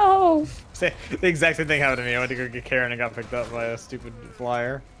 Oh no! The exact same thing happened to me. I went to go get Karen and got picked up by a stupid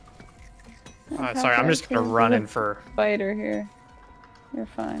flyer. Sorry, I'm just gonna run in for Spider here. You're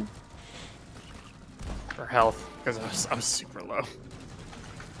fine. health because I was super low.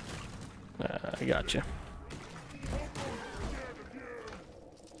 I got you.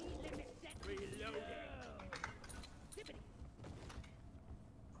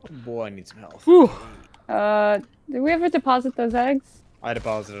 Oh boy, I need some health. Whew. Did we ever deposit those eggs? I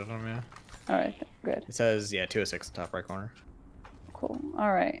deposited them, yeah. Alright, good. It says, yeah, 206 in the top right corner. Cool.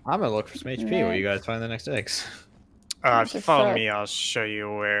 Alright. I'm gonna look for some HP while you guys find the next eggs. If you follow Just, me, I'll show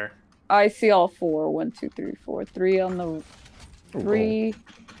you where. I see all 4. 1, 2, 3, 4. 3 on the... 3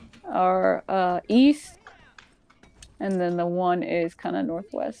 are east. And then the 1 is kind of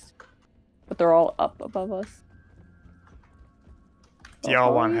northwest. But they're all up above us. Do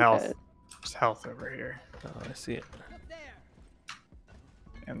y'all want Oh, health? good. There's health over here Oh, I see it.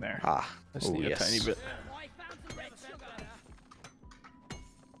 and there. Ah, I just ooh, need yes. a tiny bit.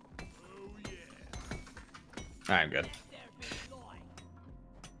 I'm good.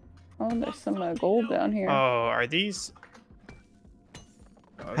 Oh, there's some gold down here. Oh, are these?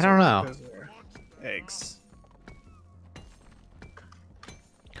 Oh, I don't know. those are eggs.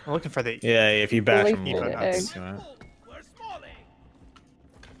 I'm looking for the. Yeah, if you bash them, Delete we'll the have egg. to do it.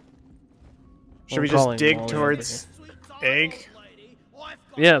 Should we I'm just calling dig Molly over towards egg?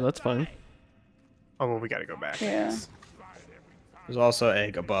 Yeah, that's fine. Oh well, we gotta go back. Yeah. There's also an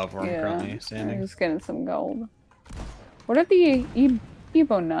egg above where I'm Yeah, currently I'm standing. just getting some gold. What are the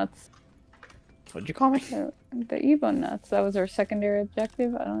Ebo nuts? What'd you call me? The Ebo nuts. That was our secondary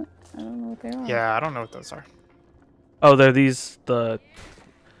objective. I don't know what they are. Yeah, I don't know what those are. Oh, they're these they're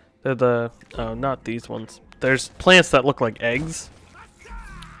the oh, not these ones. There's plants that look like eggs,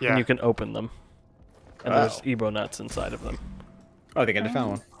 Yeah. and you can open them. And Oh. there's Ebo nuts inside of them. Oh, I think I just found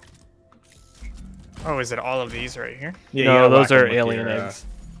one. Oh, is it all of these right here? Yeah, you No, gotta those whack 'em are with alien your, eggs.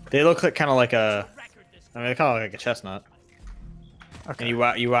 They look like kind of like a. I mean, they kind of look like a chestnut. Okay.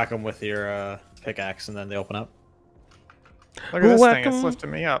 And you whack them with your pickaxe, and then they open up. Look at this Whack thing. It's 'em.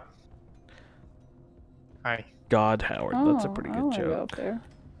 lifting me up. Hi. God, Howard. That's a pretty I good wanna go joke. up there.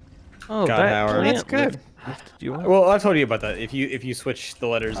 Oh, God, that Howard. Oh, that's plant good. lifted you up. Well, I've told you about that. If you switch the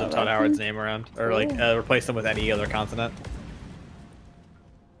letters of Oh, Todd that Howard's thing? name around, or like Cool. replace them with any other consonant.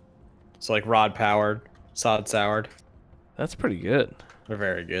 So like Rod Powered, Sod Soured. That's pretty good. They're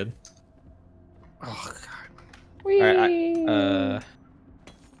very good. Oh god. Whee! All right,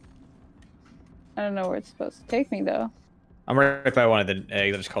 I don't know where it's supposed to take me though. I'm right by one of the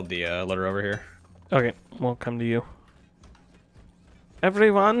eggs. I just called the letter over here. Okay, we'll come to you.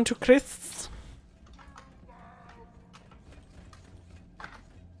 Everyone to Chris.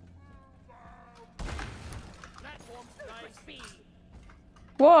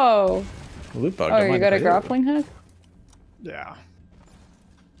 Whoa! Loot bug. Oh, don't you mind got a if I do. grappling hook? Yeah.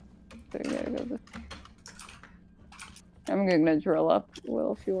 So you gotta go this. I'm gonna drill up,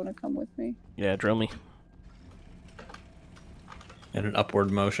 Will, if you want to come with me. Yeah, drill me, In an upward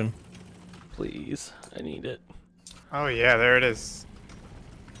motion. please. I need it. Oh yeah, there it is.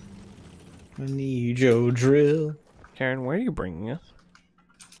 I need your drill. Karen, where are you bringing us?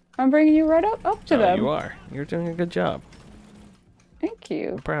 I'm bringing you right up to Oh, them. you are. You're doing a good job. Thank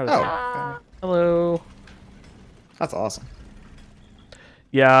you. I'm proud Oh. of you. Ah, Hello. That's awesome.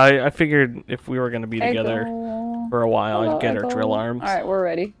 Yeah, I figured if we were going to be together Echo. for a while, Hello, I'd get our Echo. drill arms. Alright, we're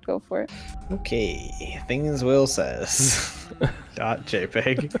ready. Go for it. Okay. Things Will says.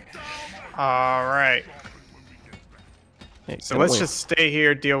 .jpg. All right. Hey, So don't let's wait. just stay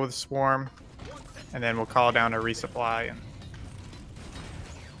here, deal with Swarm, and then we'll call down a resupply. And...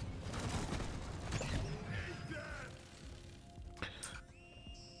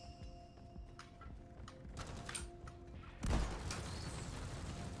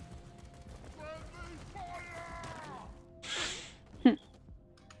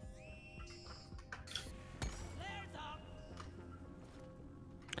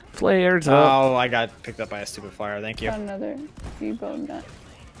 Flares up. Oh, I got picked up by a stupid flyer. Thank you. Got another debone nut.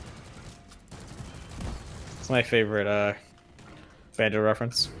 It's my favorite Banjo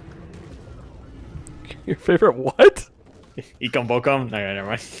reference. Your favorite what? Ecom Bocom? No, never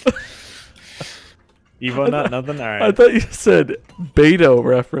mind. Evo nut? Nothing? Alright. I thought you said Beto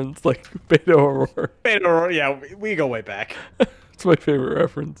reference, like Beto Aurora. Yeah, we go way back. It's my favorite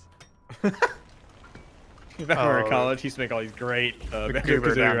reference. Back when we were in Oh. college, he used to make all these great Banjo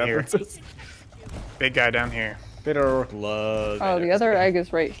goober Kazooie down here. references. Big guy down here. Beto loves Oh, Banjo the other Kazooie. egg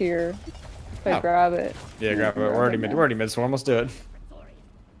is right here. If I Oh. grab it. Yeah, grab it. grab We're now. already mid swarm. Let's do it.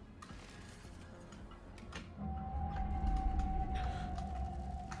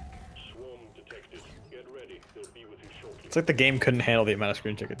 Swarm detected. Get ready. They'll be with you shortly. It's like the game couldn't handle the amount of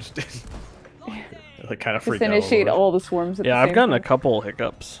screen check it just did. It, like kind of Just freaked out. initiate a little all the swarms at Yeah, the I've same gotten a time. couple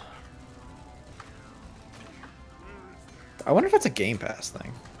hiccups. bit. I wonder if that's a Game Pass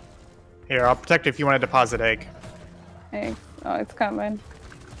thing. Here, I'll protect if you want to deposit egg. Thanks. Oh, it's coming.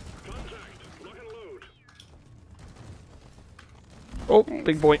 Contact. Lock and load. Oh, Thanks.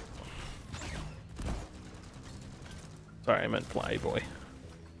 big boy. Sorry, I meant fly boy.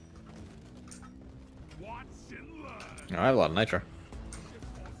 No, I have a lot of nitro.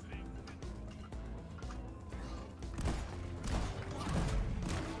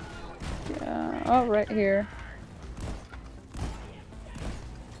 Yeah. Oh, right here.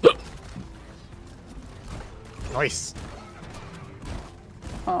 Nice.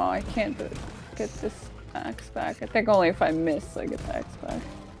 Oh, I can't get this axe back. I think only if I miss, I get the axe back.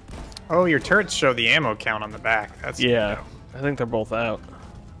 Oh, your turrets show the ammo count on the back. That's Yeah, I think they're both out.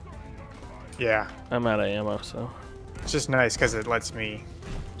 yeah. I'm out of ammo, so. It's just nice because it lets me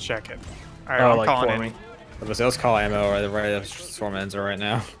check it. All right, Oh, I'm like calling for in. me. Let's call ammo right as swarm ends are right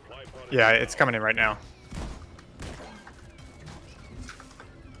now. Yeah, it's coming in right now.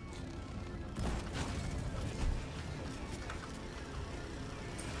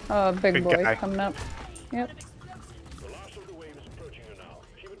 Oh, big Big boy guy. coming up. Yep. The last of the wave is approaching you now.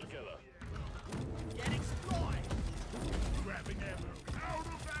 Keep it together.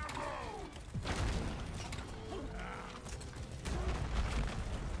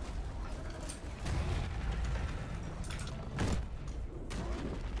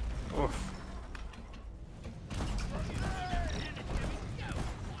 Oof.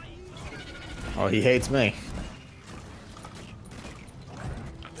 Oh, he hates me.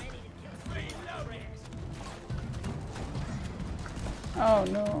 Oh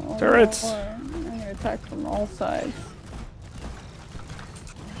no. Oh, Turrets. no. I'm gonna attack from all sides.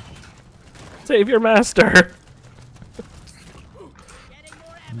 Save your master.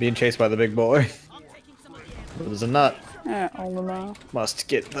 Being chased by the big boy. There's a nut. All them out. Must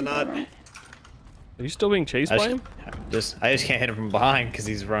get the nut. Are you still being chased by him? I just can't hit him from behind because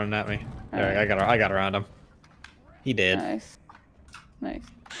he's running at me. There, I got around him. He did. Nice. Nice.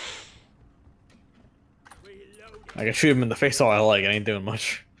 I can shoot him in the face all I like. I ain't doing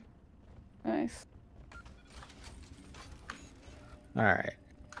much. Nice. All right.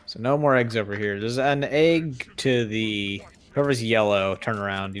 So no more eggs over here. There's an egg to the whoever's yellow. Turn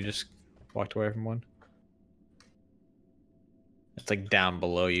around. You just walked away from one. It's like down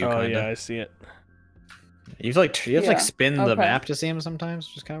below you. Oh kinda. yeah, I see it. You have to like spin the okay. map to see him sometimes,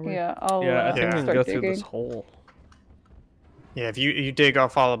 which is kind of weird. Yeah, I'll Yeah, I think we can start go digging. through this hole. Yeah, if you dig, I'll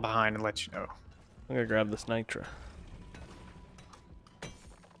follow behind and let you know. I'm gonna grab this nitra.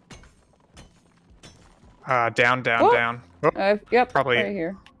 Down, Oh! down. Oh, Yep, Probably- right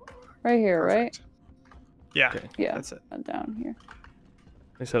here. Right here, right? perfect. Yeah, Okay. Yeah, that's it. down here.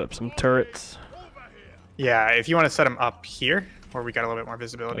 I set up some turrets. Yeah, if you want to set them up here, where we got a little bit more I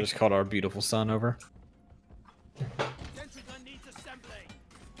visibility. just called our beautiful son over.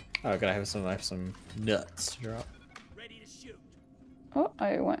 Oh, I have some nuts to drop. Oh,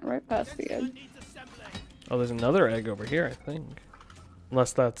 I went right past the edge. Oh, there's another egg over here, I think.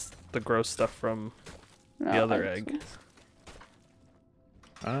 Unless that's the gross stuff from No, the other I- egg.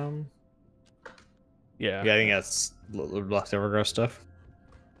 Yeah. Yeah, I think that's leftover gross stuff.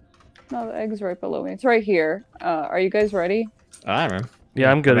 No, the egg's right below me. It's right here. Are you guys ready? I remember.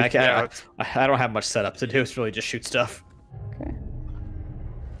 Yeah, I'm good. I, mean, Yeah, I don't have much setup to do. It's really just shoot stuff. Okay.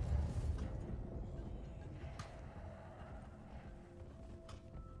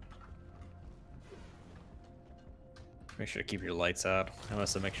 Make sure to keep your lights out. I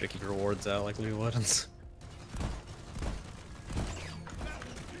must make sure to keep your rewards out like League of Legends.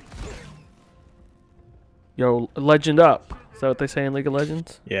 Yo, legend up. Is that what they say in League of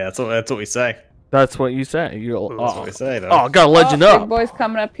Legends? Yeah, that's what we say. That's what you say. You'll. That's Oh, what we say though. oh, got a legend Oh, up. big boy's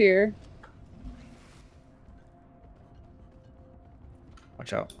coming up here.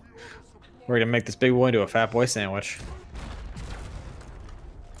 Watch out. We're gonna make this big boy into a fat boy sandwich.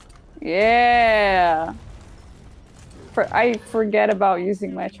 Yeah. I forget about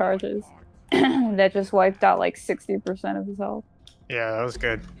using my charges. That just wiped out like 60% of his health. Yeah, that was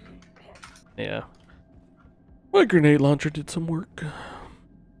good. Yeah. My grenade launcher did some work.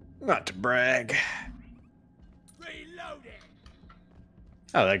 Not to brag.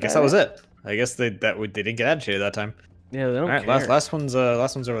 Oh, I guess that was it. I guess they didn't get agitated that time. Yeah, they don't All right, care. last one's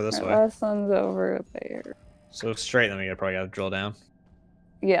over this way. Last one's over there. So straight, then we probably gotta drill down.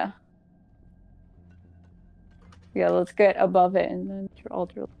 Yeah. Yeah, let's get above it and then I'll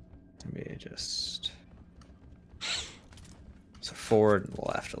drill. Let me just so forward and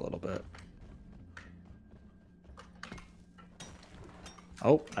left a little bit.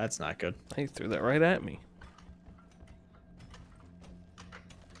 Oh, that's not good. He threw that right at me.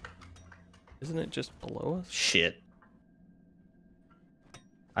 Isn't it just below us? Shit.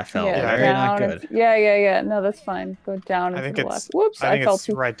 I felt Yeah, very not down. good. Yeah. No, that's fine. Go down I and think to the it's. left. Whoops, I think fell it's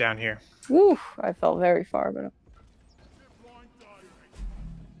too. right down here. Woof, I fell very far, but.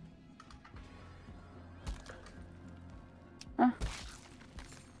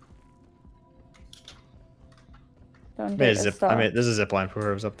 Don't There's get zip. stuck. I mean, there's a zip line for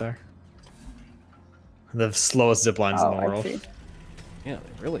whoever's up there. The slowest zip lines Oh, in the I world. see. Yeah,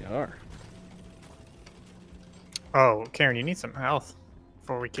 they really are. Oh, Karen, you need some health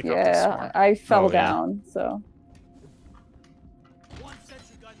before we kick off this Yeah, swarm. I fell Oh, yeah. down, so.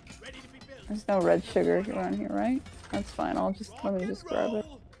 There's no red sugar around here, right? That's fine. Let me just grab it.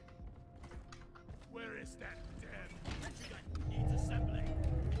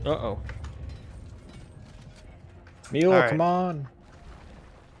 Uh-oh. Mule, Alright. come on.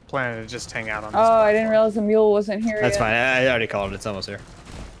 Planning to just hang out on this. Oh, I platform. didn't realize the mule wasn't here That's yet. fine. I already called it. It's almost here.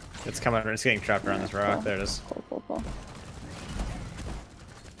 It's coming. It's getting trapped around this rock. There it is. Cool.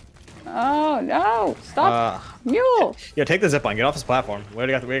 Oh no! Stop, mule! Yo, take the zip line. Get off this platform. We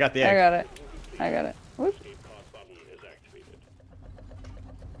already got the egg. I got it. Whoop. Pause button is activated.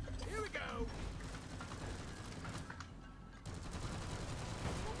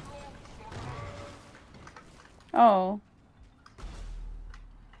 Oh.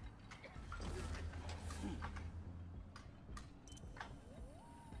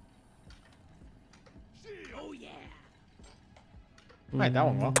 Alright, that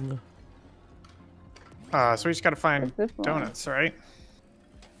one well. So we just gotta find What's this one? donuts, right?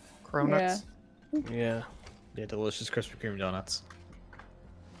 Cronuts. Yeah. Yeah, delicious Krispy Kreme donuts.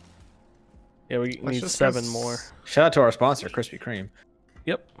 Yeah, we Let's need just 7 go more. Shout out to our sponsor, Krispy Kreme.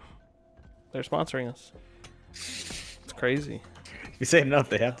 Yep. They're sponsoring us. It's crazy. If you say enough,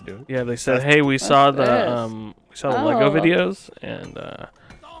 they have to do it. Yeah, they said, "Hey, we saw the Lego Oh. videos and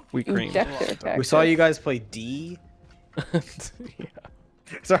we creamed." Ejector We saw cactus. you guys play D. Yeah.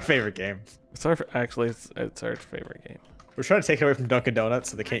 It's our favorite game. It's it's our favorite game. We're trying to take it away from Dunkin' Donuts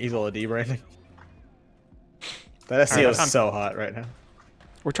so they can't use all the D branding. That SEO is I'm- so hot right now.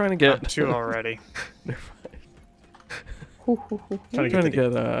 We're trying to get Two already. Hoo, hoo, hoo. Trying trying to to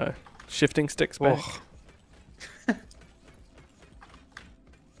get get shifting sticks back.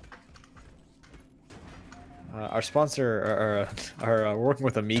 our sponsor are working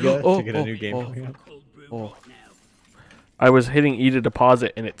with Amiga Oh, to get a oh, new game. oh. coming out. Oh. I was hitting E to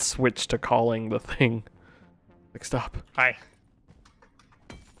deposit and it switched to calling the thing. Like, stop. Hi.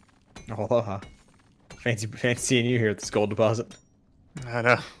 Oh, aloha. Fancy seeing you here at this gold deposit. I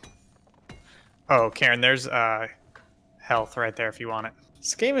know. Oh, Karen, there's health right there if you want it.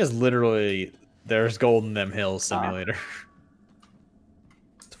 This game is literally there's gold in them hills simulator.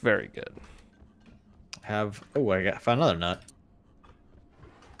 It's very good. I found another nut.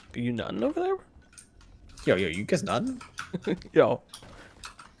 Are you nutting over there? Yo, you guys nutting? Yo.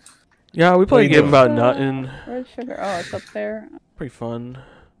 Yeah, we play a you game doing? about nutting. Red sugar. Oh, it's up there. Pretty fun.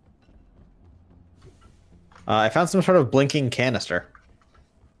 I found some sort of blinking canister.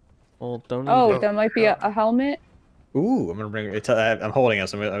 Well, don't. Oh, even- that might be a helmet. Ooh, I'm gonna bring it. I'm holding it,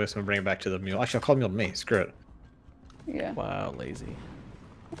 so I'm just gonna bring it back to the mule. Actually, I'll call the mule to me. Screw it. Yeah. Wow, lazy.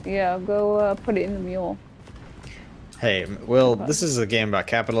 Yeah, go put it in the mule. Hey, Will, this is a game about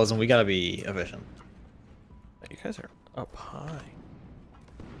capitalism. We gotta be efficient. You guys are up high.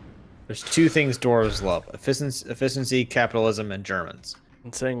 There's two things dwarves love: efficiency, capitalism, and Germans.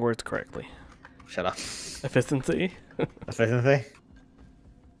 And saying words correctly. Shut up. Efficiency. Efficiency.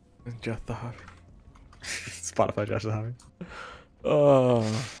 Just the hobby. Spotify Josh the Hobby. Oh.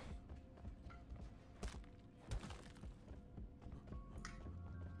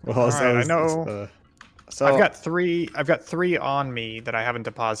 Well, Alright, I know. So I've got three on me that I haven't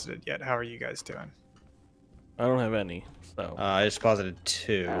deposited yet. How are you guys doing? I don't have any, so. I just deposited I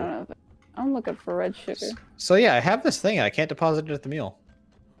 2. don't know. I'm looking for red sugar. So yeah, I have this thing. I can't deposit it at the mule.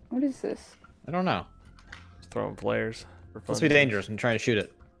 What is this? I don't know. Just throwing flares for fun. Must be dangerous. I'm trying to shoot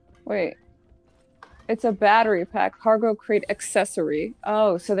it. Wait. It's a battery pack, cargo crate accessory.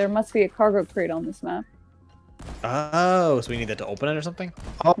 Oh, so there must be a cargo crate on this map. Oh, so we need that to open it or something?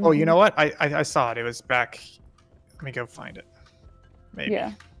 Oh, you know what? I saw it. It was back. Let me go find it. Maybe.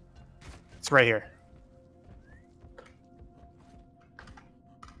 Yeah. It's right here.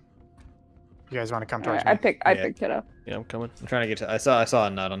 You guys want to come towards Alright, me? I Yeah. picked it up. Yeah, I'm coming. I'm trying to get to. I saw a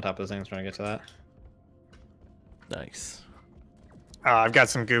nut on top of this thing. I'm trying to get to that. Nice. I've got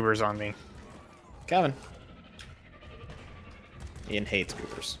some goobers on me. Kevin. Ian hates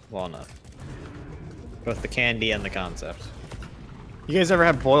goobers. Walnut. Both the candy and the concept. You guys ever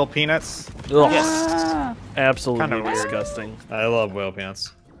have boiled peanuts? Ugh. Ah, Absolutely Kinda weird. disgusting. I love whale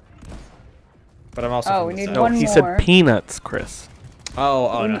peanuts. But I'm also. Oh, from we the need South. one He more. said peanuts, Chris.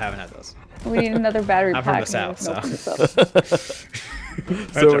 Oh, no, I haven't had those. we need another battery I'm from pack. the and we South, can so. open this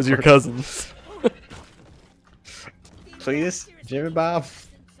up. So is your cousins. Please, Jimmy Bob.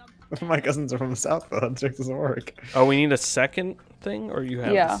 My cousins are from the South, though. That trick doesn't work. Oh, we need a second thing, or you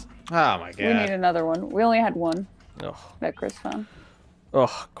have? Yeah. This? Oh my We need god. another one. We only had one Oh, that Chris found.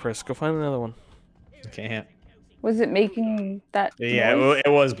 oh, Chris, go find another one. Can't. Was it making that Yeah, noise? it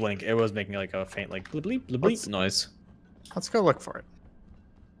was blink. It was making like a faint, like bleep bleep bleep bleep noise. Let's go look for it.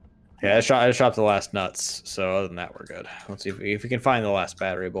 Yeah, I shot the last nuts. So other than that, we're good. Let's see if we can find the last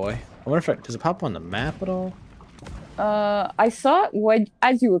battery boy. I wonder if does it pop on the map at all? I saw it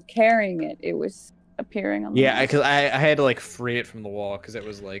as you were carrying it. It was appearing on the Yeah, map. because I had to like free it from the wall because it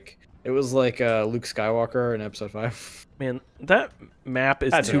was like Luke Skywalker in Episode 5. Man, that map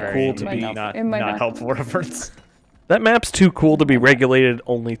is That's too a very cool to Might be. not- not it might not helpful come. reference. That map's too cool to be regulated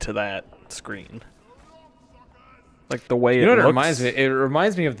only to that screen. Like the way You know it what it looks. reminds me? It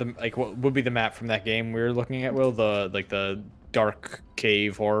reminds me of the like what would be the map from that game we were looking at, Will, the dark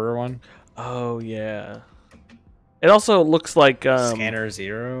cave horror one. Oh yeah. It also looks like Scanner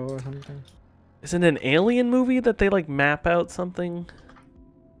Zero or something. Isn't it an Alien movie that they like map out something?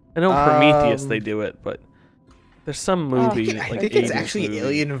 I know Prometheus they do it, but there's some movie. I like think it's 80s actually movie.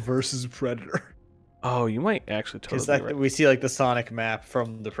 Alien versus Predator. Oh, you might actually Because totally be right. we see like the Sonic map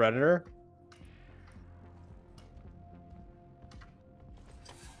from the Predator.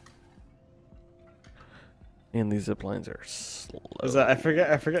 And these zip lines are slow. I forget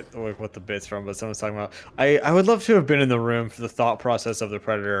like, what the bit's from, but someone's talking about. I would love to have been in the room for the thought process of the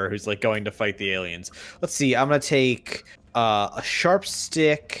Predator who's like going to fight the aliens. Let's see. I'm gonna take a sharp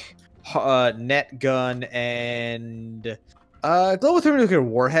stick, net gun, and global thermonuclear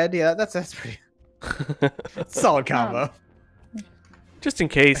warhead. Yeah, that's pretty solid combo. Just in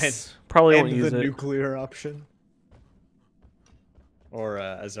case. Probably won't And use the it. nuclear option, or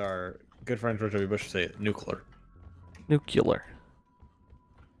as our good friend George W. Bush would say, nuclear. Nuclear.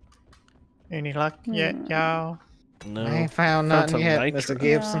 Any luck yet, y'all? No. I ain't found Found nothing some yet, nitro. Mr.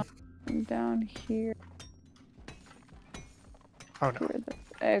 Gibson. I'm down here. Oh no. Where the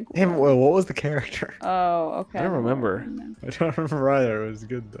egg Damn, was. well, what was the character? Oh, okay. I don't remember. I don't remember either. It was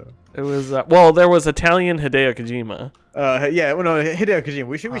good though. It was well, there was Italian Hideo Kojima. Yeah, well, no, Hideo Kojima.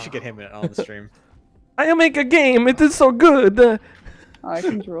 We should get him on the stream. I make a game. It is so good. I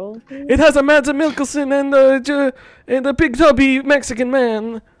control. It has a Mads Mikkelsen and a big tubby Mexican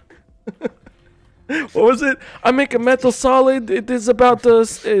man. What was it? I make a metal solid. It is about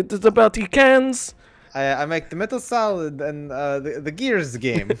the cans. I make the Metal Solid and the Gears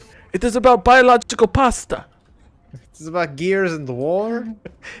game. It is about biological pasta. It's about Gears and the war.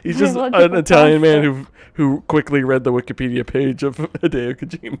 He's just an Biological Italian pasta. man who quickly read the Wikipedia page of Hideo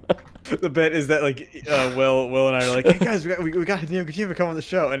Kojima. The bit is that like Will and I are like, hey guys, we got Hideo Kojima come on the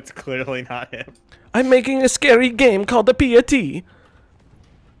show, and it's clearly not him. I'm making a scary game called the P.A.T.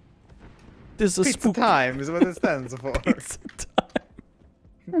 This is a Pizza spook. time is what it stands for. Pizza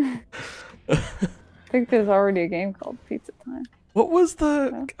time. I think there's already a game called Pizza Time. What was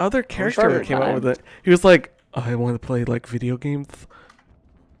the other character Burger that came out Time. with it? He was like, I want to play like video games.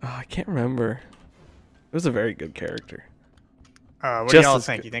 Oh, I can't remember. It was a very good character. What do Just y'all as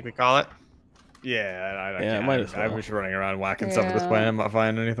think? good. You think we call it? Yeah, I Yeah, can't. might as I'm well. just running around whacking stuff at this Yeah. point. I'm not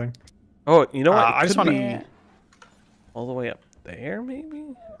finding anything. Oh, you know what? I It just could wanna- be Yeah. all the way up there, maybe?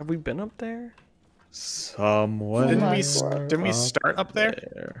 Have we been up there? Someone. Didn't we start up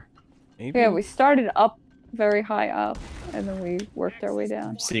there? Maybe. Yeah, we started up very high up, and then we worked our way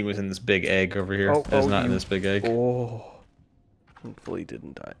down. Seeing what's in this big egg over here. Oh, It's oh, not in you- this big egg. Oh. Hopefully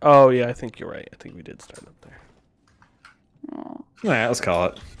didn't die. Oh, yeah, I think you're right. I think we did start up there. Oh. Alright, let's call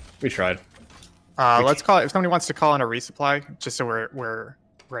it. We tried. Let's call it. If somebody wants to call in a resupply, just so we're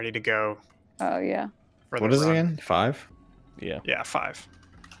ready to go Oh yeah. for the What is it run. again? 5? Yeah. Yeah, 5.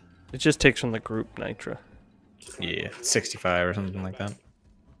 It just takes from the group Nitra. Yeah, 65 or something like that.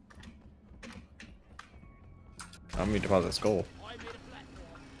 Let me deposit skull.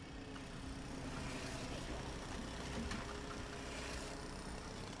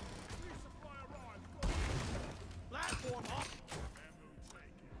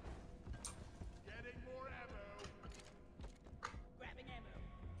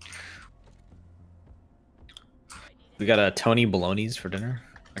 We got a Tony Bologna's for dinner.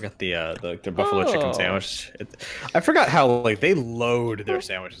 I got the buffalo chicken Oh. sandwich. I forgot how like they load their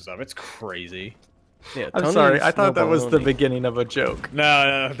sandwiches up. It's crazy. Yeah, I'm Tony's sorry. I thought no that was the baloney. beginning of a joke.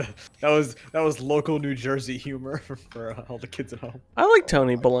 No, that was local New Jersey humor for all the kids at home. I like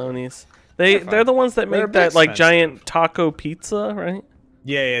Tony Baloney's. They're the ones that They're a make bit that like expensive. giant taco pizza, right?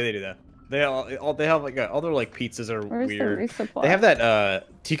 Yeah, they do that. They have like all their like pizzas are Where's weird. the resupply? They have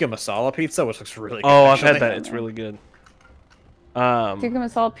that tikka masala pizza, which looks really good. Oh, I've had actually. that. It's really good. Tikka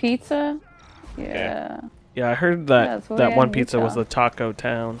masala pizza. Yeah. Yeah, I heard Yeah, that that's what we that had one in pizza was Utah. the Taco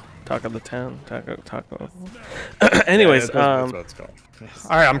Town. Taco the Town. Taco. Yeah, Anyways, that's what it's called. Yes.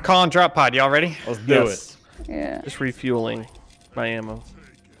 All right, I'm calling drop pod. Y'all ready? Let's do yes. Yeah. Just refueling my ammo.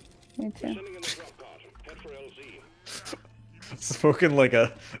 Me too. Sending in the drop pod. Head for LZ. it. Spoken like an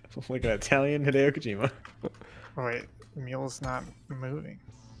Italian Hideo Kojima. Oh, wait, the mule's not moving.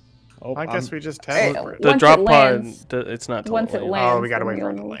 Oh, I guess we just Hey, teleported. The Once drop it pod, lands- it's not till once it lands. lands- Oh, we gotta the wait for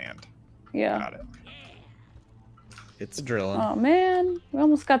it to mule. land. Yeah. Got it. It's a drilling. Oh man, we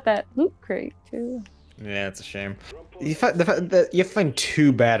almost got that loot crate too. Yeah, it's a shame. The fact that you find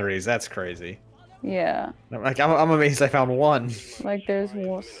 2 batteries, that's crazy. Yeah. I'm amazed I found 1. Like there's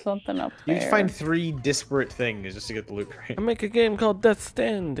something up You there. find 3 disparate things just to get the loot crate. I make a game called Death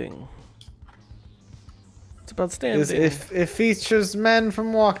Standing. It's about standing. It features men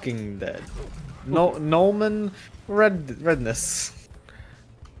from Walking Dead. Nolman Redness.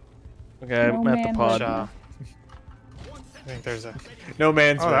 Okay, I'm No at the man pod. Shaw. I think there's a. No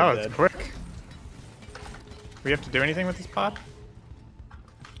man's Oh, that was Dead. quick. We have to do anything with this pod?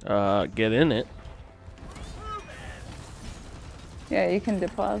 Get in it. Yeah, you can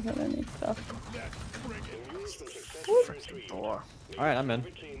deposit any stuff. Freaking door. Alright, I'm in.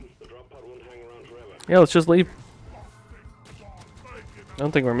 Team, the drop pod won't hang around forever. Yeah, let's just leave. I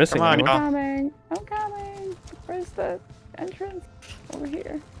don't think we're missing Come on, anyone. y'all. I'm coming. Where's the entrance? Over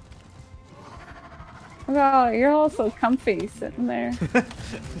here. Oh god, you're all so comfy sitting there.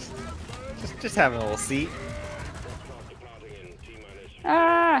 Just having a little seat. Departing in T-minus.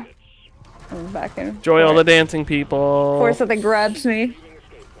 Ah! I'm back in. Enjoy all the dancing people. Before something grabs me.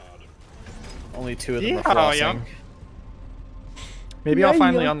 Only 2 of them are Yeah, flossing. yeah. Maybe I'll Yeah,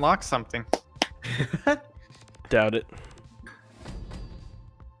 finally yeah. unlock something. Doubt it.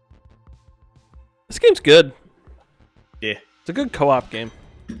 This game's good. Yeah. It's a good co-op game.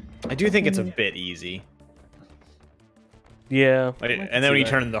 I do think it's a bit easy. Yeah. Like, and then when you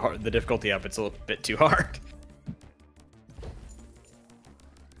turn the difficulty up, it's a little bit too hard.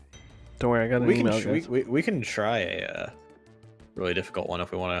 Don't worry, I got an We email. can guys. we can try a really difficult one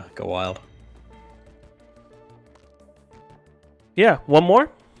if we want to go wild. Yeah, one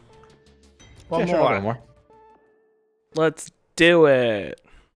more? One Yeah, sure, more. one more. Let's do it.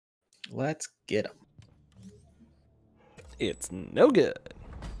 Let's get them. It's no good.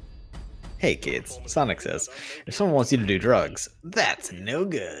 Hey kids, Sonic says, if someone wants you to do drugs, that's no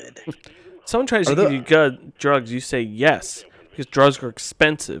good. Someone tries to Are give the- you good drugs, you say yes, because drugs are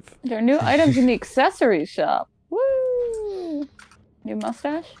expensive. There are new items in the accessories shop. Woo! New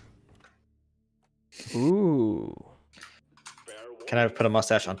mustache? Ooh. Can I put a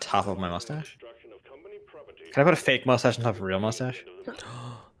mustache on top of my mustache? Can I put a fake mustache on top of a real mustache?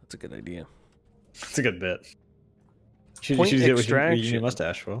 That's a good idea. That's a good bit. You Point should do it with your extraction. new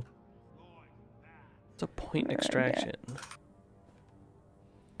mustache, Will. It's a point Very extraction.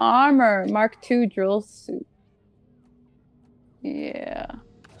 Armor, Mark II drill suit. Yeah.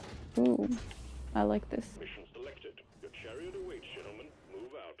 Ooh, I like this. Mission selected. Your chariot awaits, gentlemen. Move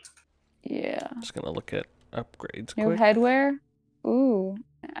out. Yeah. Just gonna look at upgrades New quick. headwear. Ooh,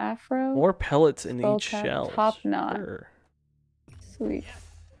 afro. More pellets in Skull each cap, shell. top knot. Sure. Sweet.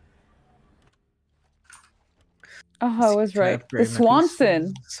 Oh, I was Can I right. The upgrade my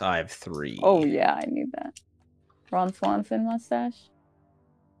Swanson. pieces? I have 3. Oh yeah, I need that. Ron Swanson mustache.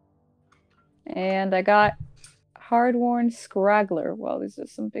 And I got hard-worn Scraggler. Well, these are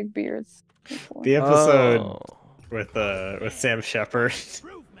some big beards. The episode Oh. with Sam Shepard,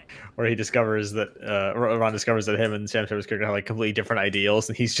 where he discovers that Ron discovers that him and Sam Shepard's character have like completely different ideals,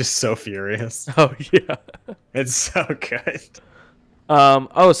 and he's just so furious. Oh yeah. It's so good.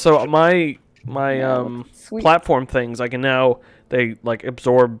 Oh, so my Yeah, sweet. platform things, I can now they like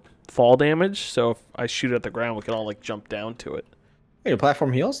absorb fall damage. So if I shoot at the ground, we can all like jump down to it. Hey, your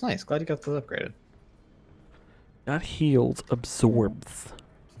platform heals? Nice. Glad you got those upgraded. Not heals, absorbs.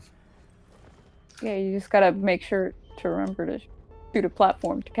 Yeah, you just gotta make sure to remember to shoot a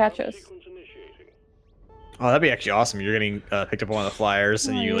platform to catch us. Sequence initiating. Oh, that'd be actually awesome. You're getting picked up on one of the flyers,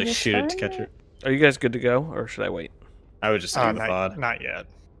 and Oh, you you like just shoot it to started catch it. Are you guys good to go, or should I wait? I would just do the pod. Not yet.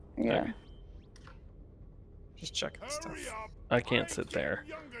 Yeah. Okay. Just checking stuff. I can't sit there.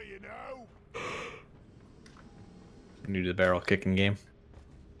 New to the barrel kicking game.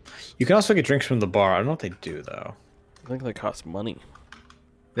 You can also get drinks from the bar. I don't know what they do though. I think they cost money.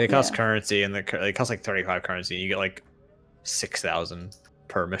 They cost Yeah. currency, and they cost like 35 currency. And you get like 6,000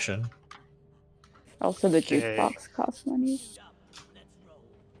 per mission. Also, the juice Okay. box costs money.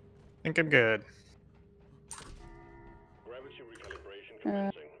 Think I'm good. Gravity recalibration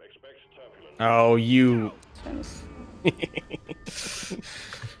commencing. Expect turbulence. Oh, you.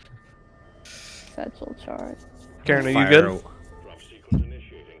 Satchel charge. Karen, are you Fire- good? Drop sequence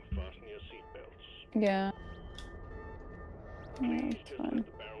initiating. Fasten your seatbelts. Yeah. Yeah, it's fine. The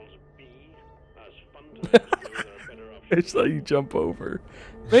barrels B as funders. There are better I options. saw you jump over.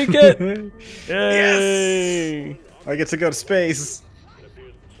 Make it! Yay! I get to go to space.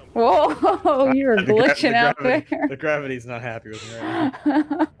 Whoa, you're glitching out there. The gravity's not happy with me right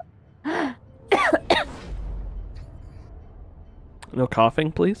now. No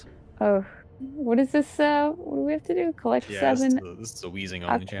coughing, please. Oh, what is this? What do we have to do? Collect Yeah, 7 this is a wheezing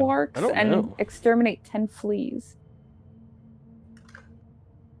only channel. quarks I don't and know. exterminate 10 fleas.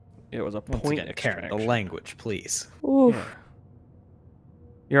 It was a Once point again, Karen, extraction. the language, please. Oof. Yeah.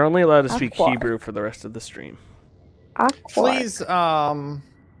 You're only allowed to speak Aqua. Hebrew for the rest of the stream. Aqua. Fleas,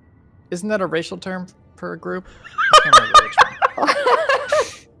 isn't that a racial term for a group? I can't remember which one.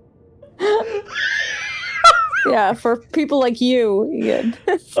 Yeah, for people like you, Ian.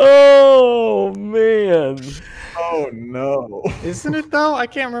 Oh man! Oh no! Isn't it though? I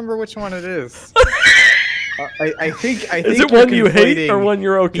can't remember which one it is. I think Is it you're one you hate or conflating one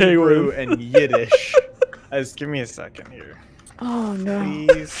you're okay Hebrew with? and Yiddish. As give me a second here. Oh no.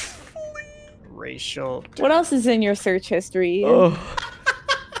 Please. Racial. What else is in your search history, Ian? Oh,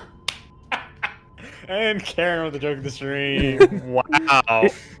 And Karen with the joke of the stream. Wow.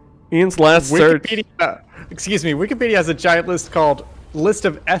 Ian's last search. Wikipedia. Excuse me. Wikipedia has a giant list called "List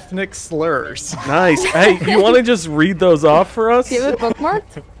of Ethnic Slurs." Nice. Hey, you want to just read those off for us? Do you have it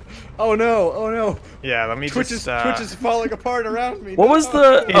bookmarked? Oh no! Oh no! Yeah. Let me Twitch just. is falling apart around me. What was No.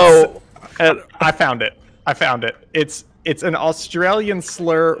 the? It's Oh, I found it. I found it. It's an Australian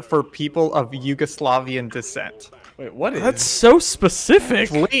slur for people of Yugoslavian descent. Wait, what is? That's so specific.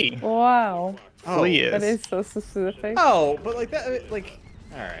 Flea. Wow. Flea is. That is so specific. Oh, but like that, like.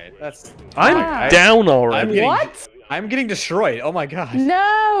 All right, that's. I'm Wow. down I'm already. getting, What? I'm getting destroyed. Oh my god.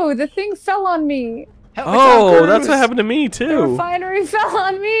 No, the thing fell on me. Help me, Tom Oh, that's Cruise. what happened to me The too. refinery fell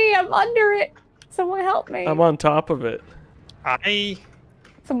on me. I'm under it. Someone help me. I'm on top of it.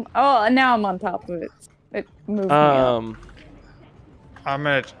 Oh, and now I'm on top of it. It moved me up. I'm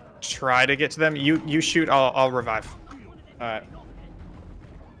gonna try to get to them. You shoot. I'll revive. All right.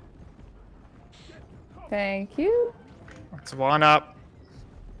 Thank you. It's one up.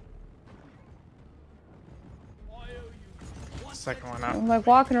 Second one up. I'm like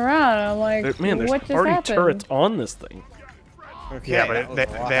walking around and I'm like, Man, there's what just already happened? turrets on this thing. Okay, Yeah, that but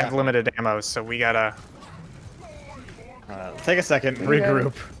was a lot. they have limited ammo, so we gotta. Take a second. You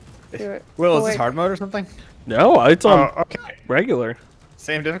Regroup. Do it. Will, Oh, is this wait. hard mode or something? No, it's on Oh, okay. regular.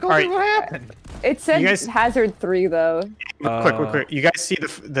 Same difficulty. Alright. What happened? It said You guys- hazard 3 though. Quick. You guys see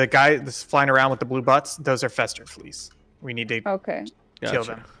the guy that's flying around with the blue butts? Those are fester fleas. We need to Okay. kill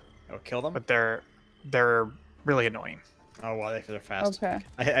Gotcha. them, Oh, kill them. but they're really annoying. Oh wow, they're fast. Okay.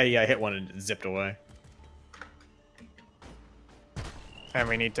 I hit one and it zipped away. And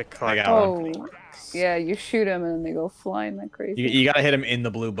we need to collect. got one. Oh. Yeah, you shoot them and then they go flying like crazy. You gotta hit him in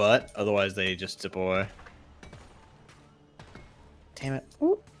the blue butt, otherwise they just zip away. Damn it.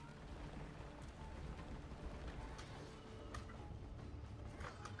 Ooh.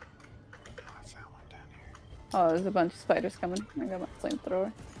 Oh, there's a bunch of spiders coming. I got my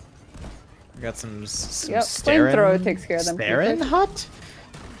flamethrower. We got some Yep, staring. flamethrower takes care of them Staring creatures. hut?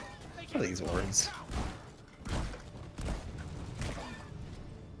 What are these words?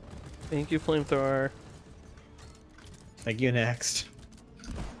 Thank you, flamethrower. Thank you. Next.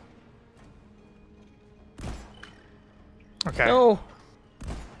 Okay. No.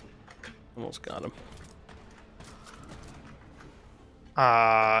 Almost got him.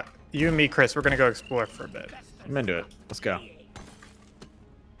 You and me, Chris, we're gonna go explore for a bit. I'm into it. Let's go.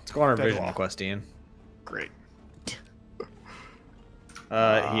 Let's go on our Dead vision wall. quest, Ian. Great.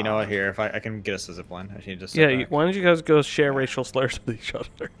 You know what? Here, if I can get us a zipline, I need to just. Yeah, why don't you guys go share racial slurs with each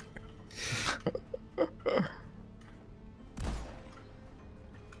other?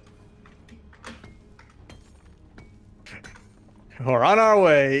 We're on our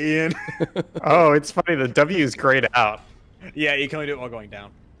way, Ian. Oh, it's funny. The W is grayed out. Yeah, you can only do it while going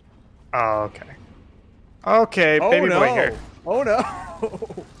down. Oh, okay. Okay, baby no. boy here. Oh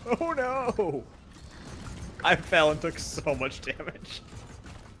no! Oh no! I fell and took so much damage.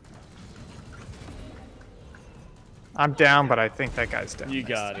 I'm down, but I think that guy's down. You next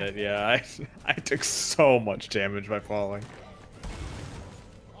got time. it, yeah. I took so much damage by falling.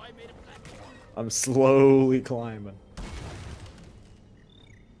 I'm slowly climbing.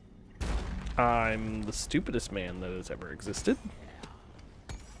 I'm the stupidest man that has ever existed.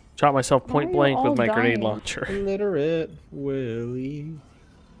 Shot myself Why point are you blank with all my grenade dying? launcher. Illiterate Willie.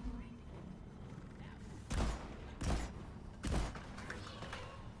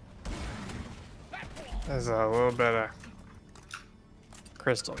 There's a little bit of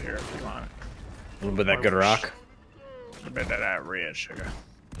crystal here if you want it. A little bit of that good rock. A little bit of that red sugar.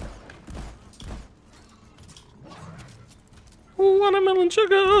 Watermelon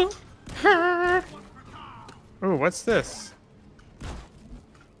sugar. Ooh, what's this?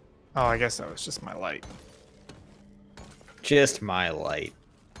 Oh, I guess that was just my light. Just my light.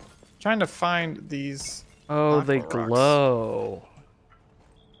 Trying to find these. Oh, they aqua rocks. glow.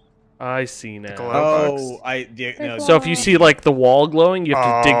 I see now. glow. Oh, no. So if you see like the wall glowing, you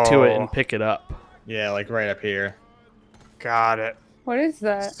have to dig to it Oh. and pick it up. Yeah, like right up here. Got it. What is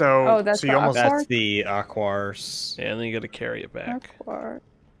that? So- oh, that's so the you almost- That's aqua. the Aquars. Yeah, and then you got to carry it back. Aqua.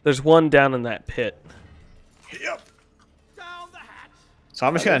 There's one down in that pit. Yep. So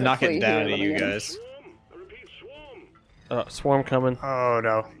I'm just gonna there's a knock it flea down here, to you let me in. guys. Swarm. I repeat, swarm. Swarm coming. Oh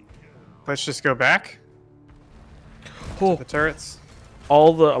no. Let's just go back. Oh, The turrets.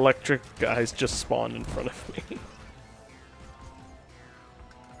 all the electric guys just spawned in front of me.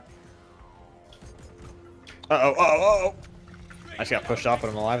 Uh-oh. I just got pushed off, but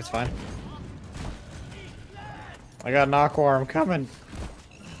I'm alive. It's fine. I got an Aquar. I'm coming.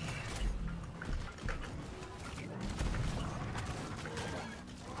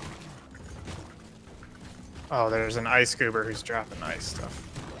 Oh, there's an ice goober who's dropping ice stuff.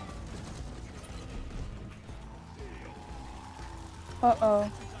 Uh-oh.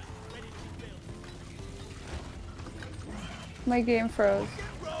 My game froze.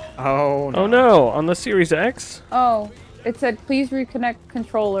 Oh no. Oh no, on the Series X? Oh. It said, please reconnect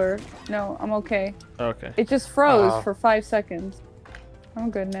controller. No, I'm okay. Okay. It just froze Oh. for 5 seconds. I'm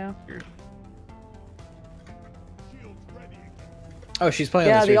good now. Oh, she's playing.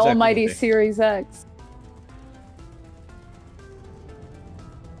 Yeah, on the Series X, almighty isn't she? Series X.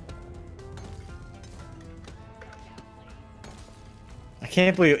 I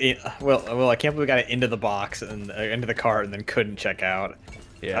can't believe it. Well, I can't believe we got it into the box and into the cart and then couldn't check out.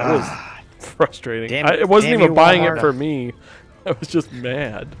 Yeah, it was frustrating. Damn it. It wasn't Damn even you, buying it Walmart. for me. I was just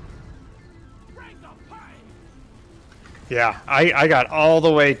mad. Yeah, I got all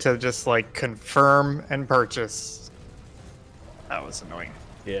the way to just like confirm and purchase. That was annoying.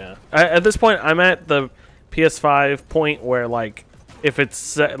 Yeah. At this point, I'm at the PS5 point where, like, if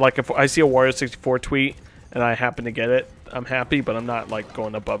it's like if I see a Wario 64 tweet and I happen to get it, I'm happy, but I'm not like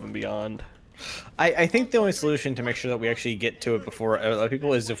going above and beyond. I think the only solution to make sure that we actually get to it before other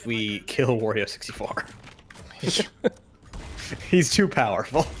people is if we kill Wario 64. He's too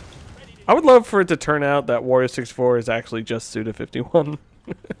powerful. I would love for it to turn out that Wario 64 is actually just Suda 51.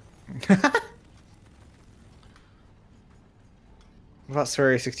 What about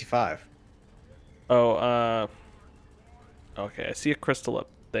Wario 65? Oh, okay. I see a crystal up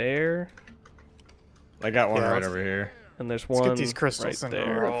there, I got one Yeah, right let's- over here. and there's Let's one get these crystals right in a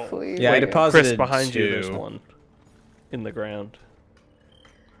there. row. Hopefully. Yeah, I Wait, deposited Chris, behind you, there's two. one in the ground. Is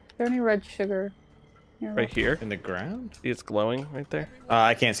there any red sugar? Right here. In the ground? See, it's glowing right there.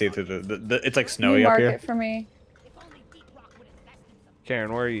 I can't see it through the it's like Can snowy you up mark here. it for me?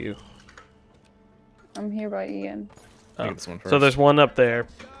 Karen, where are you? I'm here by Ian. I'll Oh. get this one So first. there's one up there,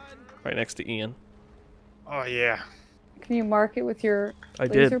 right next to Ian. Oh yeah. Can you mark it with your I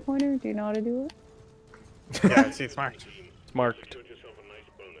laser did. pointer? Do you know how to do it? Yeah, see, it's marked. It's marked. Got yourself a nice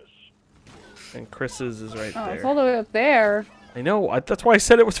bonus. And Chris's is right Oh, there. it's all the way up there. I know. That's why I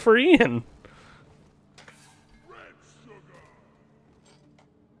said it was for Ian.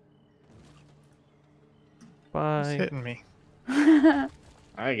 It's Bye. hitting me.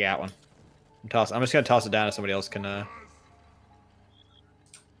 I got one. I'm just gonna toss it down so somebody else can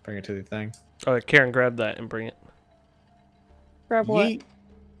bring it to the thing. Oh, Karen, grab that and bring it. Grab what? Yeet.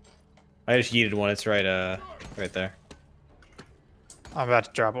 I just yeeted one. It's right right there. I'm about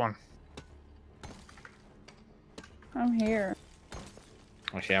to drop one. I'm here.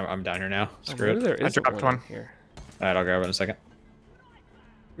 Actually, I'm down here now. Oh, Screw maybe it. there is dropped one one. here. Alright, I'll grab it in a second.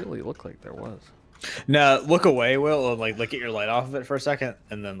 Really looked like there was. No, look away, Will, and like get your light off of it for a second,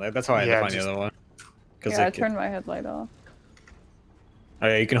 and then like, that's how I had Yeah, to find just- the other one. Because Yeah, I like, turned my headlight off. oh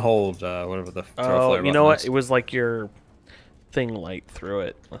yeah, you can hold whatever the throw Oh, flare you know button what? is. It was like your thing light through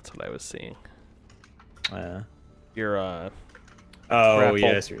it. That's what I was seeing. Your Oh grapple.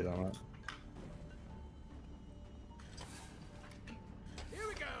 yes, you're talking about.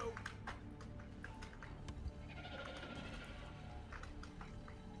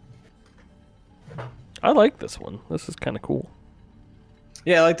 I like this one. This is kind of cool.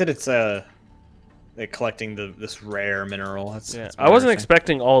 Yeah, I like that it's like collecting this rare mineral. Yeah, that's I wasn't interesting.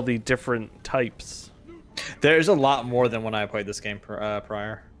 expecting all the different types. There's a lot more than when I played this game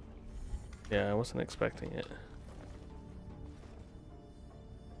prior. Yeah, I wasn't expecting it.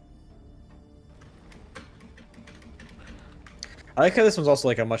 I like how this one's also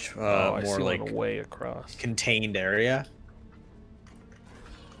like a much Oh, I more see like one way across. contained area.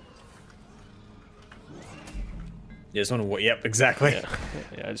 Yeah, this one. Yep, exactly. Yeah,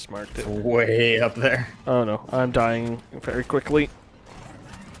 yeah, I just marked it. Way up there. Oh no, I'm dying very quickly.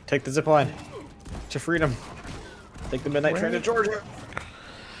 Take the zip line to freedom. Take the midnight train to Where? Georgia.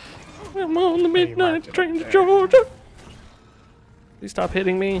 I'm on the midnight marked it train up to there. Georgia. Please stop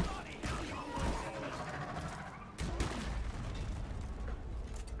hitting me.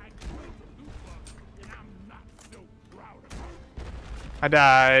 I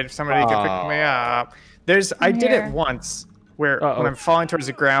died. Somebody can pick me up. I I'm did here. it once where Uh-oh. when I'm falling towards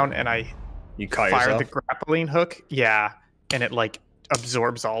the ground and I You caught fire yourself. the grappling hook. Yeah, and it like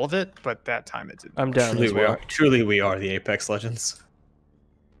absorbs all of it, but that time it didn't. I'm down as well. Truly, we are the Apex Legends.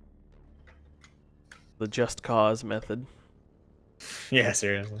 The just cause method. Yeah,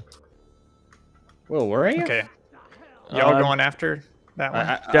 seriously. Will, where are you? Okay, y'all I'm going after that one?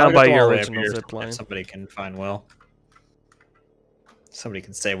 Down I'll by get the your one way up original here zip if line. Somebody can find Will. Somebody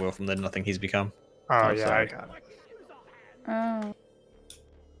can save Will from the nothing he's become. Oh Oh, yeah, sorry. I got it. Oh.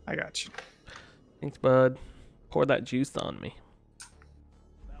 I got you. Thanks, bud. Pour that juice on me.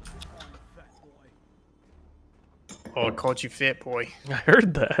 Oh, I called you fit, boy. I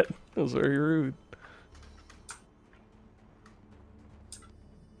heard that. That was very rude.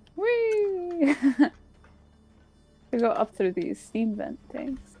 Whee! We go up through these steam vent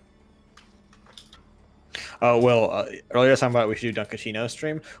things. Oh, well, earlier I was talking about we should do Dunkachino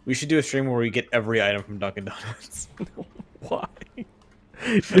stream. We should do a stream where we get every item from Dunkin' Donuts. Why?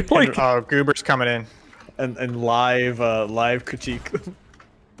 You're like, Oh, Goober's coming in. and live critique them.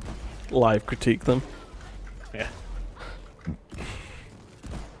 live critique them. Yeah.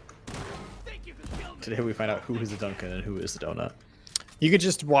 Today we find out who is the Dunkin' and who is the donut. You could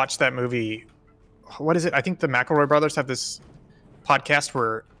just watch that movie. What is it? I think the McElroy brothers have this podcast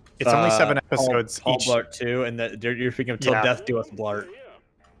where it's only 7 episodes Paul each. Blart too, and that you're speaking of Till Yeah. Death Do Us Blart.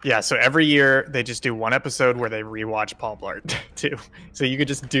 Yeah, so every year they just do one episode where they rewatch Paul Blart too. So you could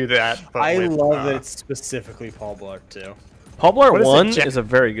just do that. But I with, love that it's specifically Paul Blart too. Paul Blart What is it, 1 Jack- is a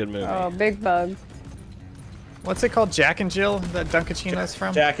very good movie. Oh, big bug. What's it called? Jack and Jill that Dunkachino's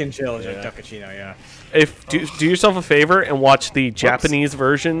from? Jack and Jill, Yeah. Dunkachino, yeah. If do yourself a favor and watch the Japanese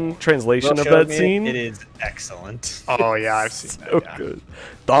version translation of that scene. It is excellent. Oh yeah, I've seen so that. Yeah. good.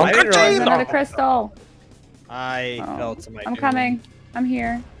 I didn't realize Another that. crystal. I Oh, fell to my I'm doom. coming. I'm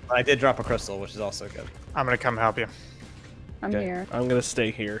here. I did drop a crystal, which is also good. I'm gonna come help you. I'm Okay, here. I'm gonna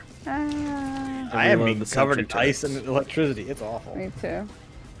stay here. Ah, I am reload being the covered in sentry ice and turrets. electricity. It's awful. me too.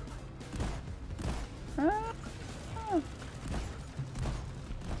 Ah.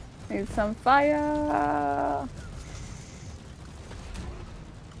 Need some fire.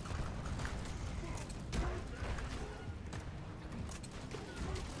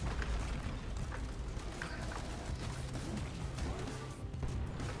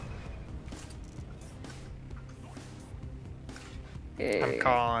 I'm Okay.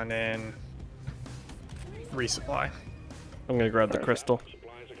 calling in resupply. I'm gonna grab the crystal.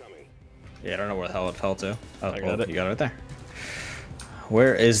 Supplies are coming. Yeah, I don't know where the hell it fell to. Oh, I got well, it. you got it right there.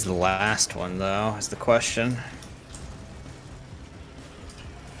 Where is the last one, though, is the question.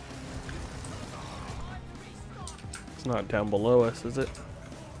 It's not down below us, is it?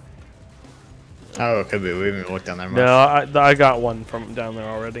 Oh, it could be. We haven't even looked down there much. No, I got one from down there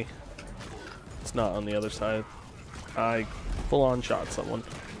already. It's not on the other side. I full on shot someone.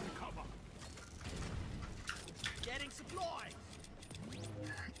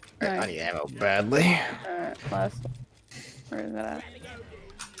 I Nice. need ammo badly. Alright, last one. Where is that at?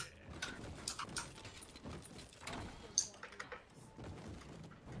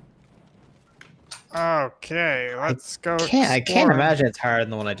 Okay, let's go. I can't explore. imagine it's higher than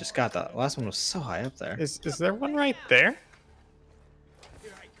the one I just got. The last one was so high up there. Is there one right there?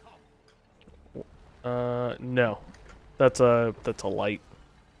 No. That's a light.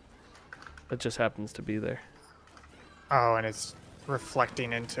 That just happens to be there. Oh, and it's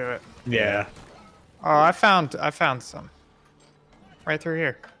reflecting into it. Yeah. Oh, I found some. Right through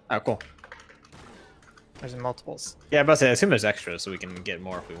here. Oh, cool. There's multiples. Yeah, but I assume there's extras, so we can get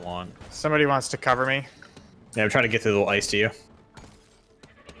more if we want. Somebody wants to cover me. Yeah, I'm trying to get through the little ice to you.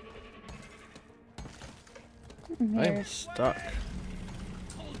 I'm I here. am stuck.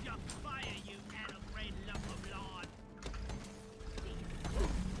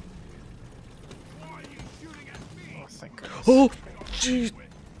 Oh, thank goodness. Oh, jeez.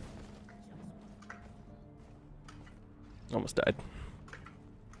 Almost died.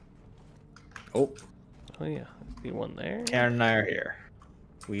 Oh, Oh yeah, see one there. Karen and I are here.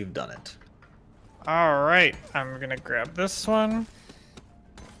 We've done it. All right, I'm gonna grab this one.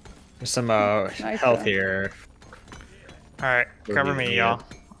 There's some Nice health one. here. All right, We're cover leaving me, you. y'all.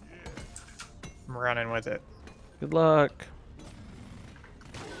 I'm running with it. Good luck.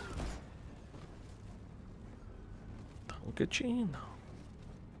 Dunkachino.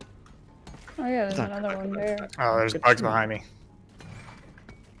 Oh yeah, there's another one there. Oh, there's bugs behind me.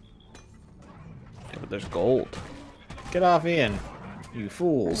 Yeah, but there's gold. Get off Ian, you We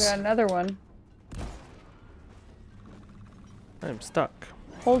fools. got another one. I'm stuck.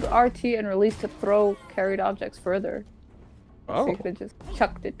 Hold RT and release to throw carried objects further. So Oh, you could have just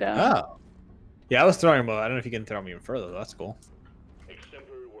chucked it down. Oh. Yeah, I was throwing, but I don't know if you can throw me even further. That's cool.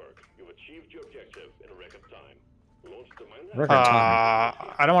 Exemplary work. You've achieved your objective in a record time. Launch the mine. Record time.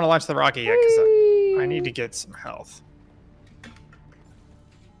 I don't want to launch the rocket yet because I need to get some health.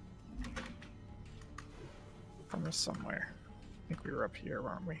 From somewhere. I think we were up here,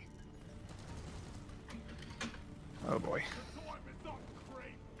 weren't we? Oh boy.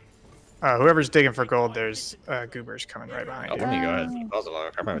 Whoever's digging for gold, there's goobers coming right behind Oh, you. let me go ahead.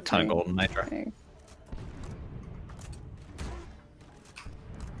 I have a ton of gold and nitro. Okay.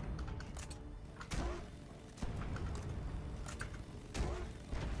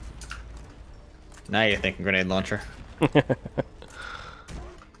 Now you're thinking grenade launcher. I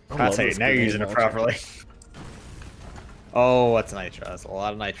I'll love tell you, this now you're grenade using it launcher. properly. Oh, that's nitro. That's a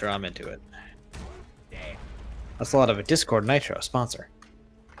lot of nitro. I'm into it. That's a lot of a Discord nitro sponsor.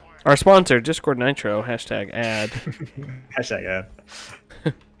 Our sponsor, Discord Nitro, hashtag ad. Hashtag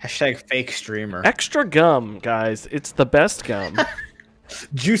ad. Hashtag fake streamer. Extra gum, guys. It's the best gum.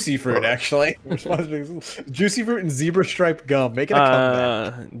 Juicy fruit, actually. Juicy fruit and zebra striped gum. Make it a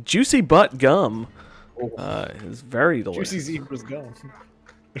comeback. Juicy butt gum. Is very delicious. Juicy zebra's gum.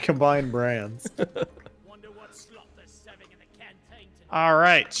 Combined brands. All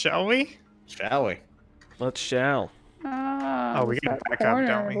right, shall we? Shall we? Let's shall. Oh, we gotta that back up, don't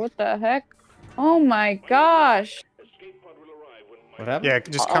corner. we? What the heck? Oh my gosh! What happened? Yeah,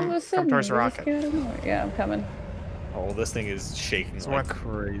 just All of come a sudden, towards the we just rocket. get out of nowhere. Yeah, I'm coming. Oh, this thing is shaking So like what-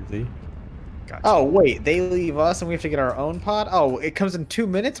 crazy. Gotcha. Oh, wait. They leave us and we have to get our own pod? Oh, it comes in 2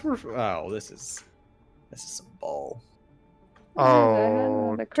 minutes? Oh, this is some bull.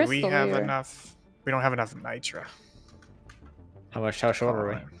 Oh, the do we crystal have here. enough? We don't have enough nitra. How short are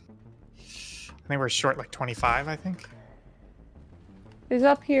we? I think we're short like 25, I think. He's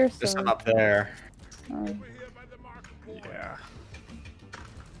up here, so. There's some up there. Yeah.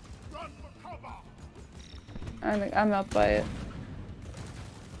 I'm up by it.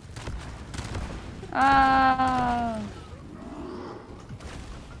 Ah!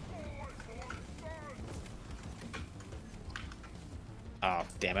 Oh,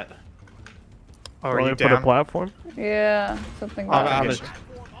 damn it. Oh, are Want you me to put a down? platform? Yeah, something Oh, like I'm that. just-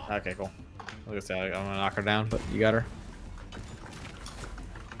 Okay, cool. Like I said, I'm gonna knock her down, but you got her.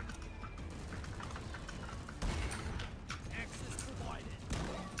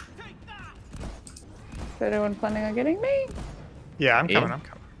 Is anyone planning on getting me? Yeah, I'm Yeah. coming. I'm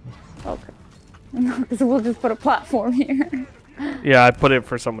coming. Okay. Because we'll just put a platform here. Yeah, I put it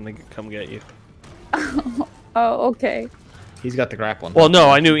for someone to come get you. Oh, okay. He's got the grappling. Well, no,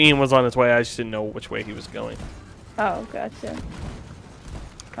 I knew Ian was on his way. I just didn't know which way he was going. Oh, gotcha.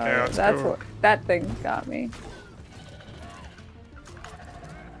 Oh, Okay, let's that's go. what that thing got me.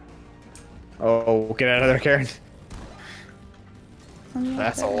 Oh, get out of there, Karen.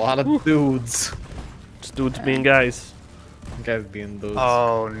 That's a lot of dudes. Just dudes being guys. Guys being dudes.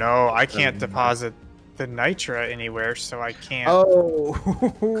 Oh no, I can't deposit the nitra anywhere, so I can't Oh.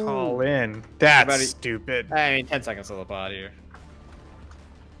 call in. That's Buddy. stupid. I mean, 10 seconds of the pod here.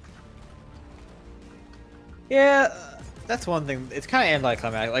 Yeah, that's one thing. It's kind of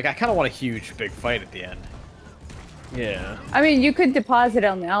anticlimactic. Like, I kind of want a huge, big fight at the end. Yeah. I mean, you could deposit it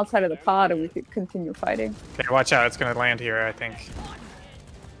on the outside of the pod and we could continue fighting. Okay, watch out. It's gonna land here, I think.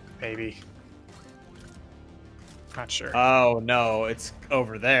 Maybe. Not sure. Oh, no, it's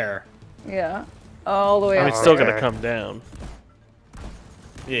over there. Yeah. All the way I up. mean, it's still Okay. gonna come down.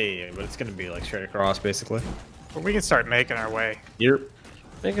 Yeah, but it's gonna be, like, straight across, basically. But we can start making our way. Yep.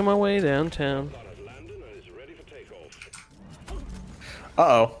 Making my way downtown. Landon is ready for takeoff.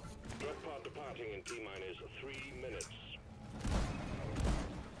 Uh-oh. Drug pod departing in T-minus 3 minutes.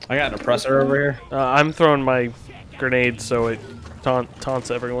 I got an oppressor over here. I'm throwing my grenades so it taunts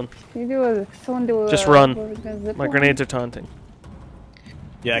everyone. Can you do someone do a... Just run. zip My line? grenades are taunting.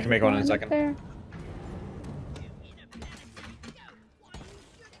 Yeah, I can make one in a Line up second. there.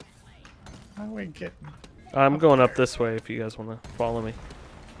 How do we get? I'm going up this way if you guys want to follow me.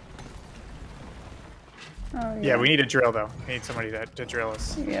 Oh, Yeah, we need a drill though. We need somebody to drill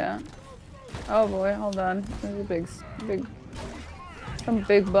us. Yeah. Oh boy, hold on. There's a big, some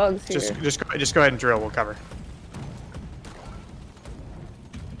big bugs here. Just go ahead and drill. We'll cover.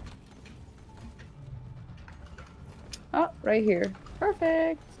 Oh, right here.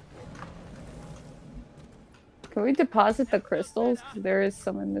 Perfect. Can we deposit the crystals? 'Cause there is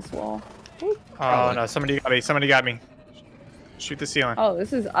some in this wall. Ooh. Oh Probably. no! Somebody got me. Somebody got me. Shoot the ceiling. Oh,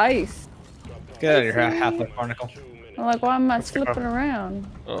 this is ice. Get out of here, half-life barnacle. I'm like, why am I go. slipping around?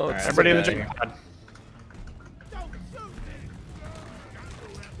 Oh, Alright, it's Everybody in the okay. drill pod.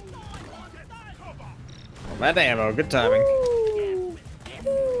 Mad ammo, good timing. Ooh.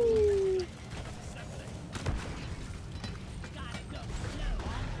 Ooh.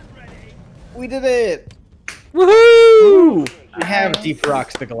 We did it! woohoo! We have Deep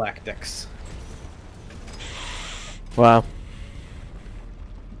Rocks the Galactics. Wow.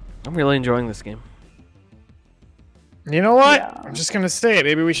 I'm really enjoying this game. You know what? Yeah. I'm just gonna stay it.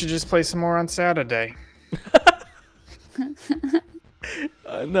 Maybe we should just play some more on Saturday.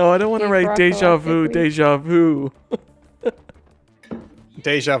 No, I don't want to Deep write Rock deja vu, Galactic. deja vu.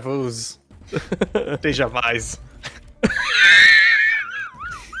 Deja vu's. Deja vise.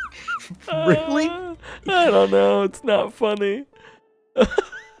 Really? I don't know. It's not funny.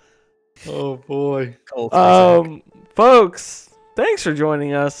 Oh boy. Folks, thanks for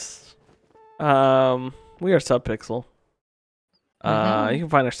joining us. We are Subpixel. You can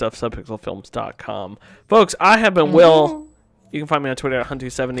find our stuff subpixelfilms.com. Folks, I have been Will. You can find me on Twitter at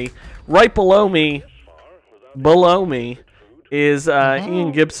Hunt270. Right below me, is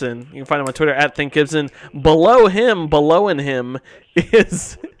Ian Gibson. You can find him on Twitter at ThinkGibson. Below in him,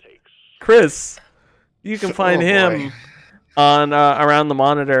 is Chris. You can find him on Around the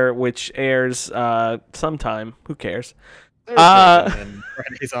Monitor, which airs sometime. Who cares? And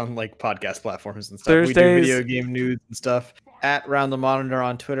Fridays on like podcast platforms and stuff. Thursdays, we do video game news and stuff at Round the Monitor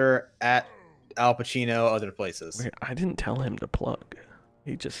on Twitter, at Al Pacino, other places. I didn't tell him to plug.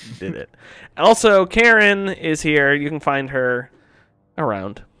 He just did it. Also, Karen is here. You can find her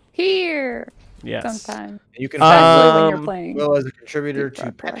around. Here. Yes. Sometime. You can Especially find when you're playing. Will as a contributor Deep to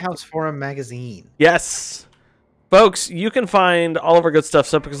Rock Penthouse Forum magazine. Yes. Folks, you can find all of our good stuff,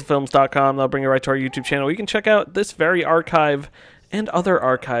 subpixelfilms.com. That'll bring you right to our YouTube channel. You can check out this very archive and other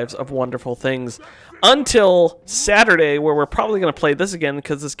archives of wonderful things. Until Saturday, where we're probably going to play this again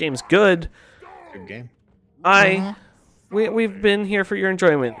because this game's good. Good game. We've been here for your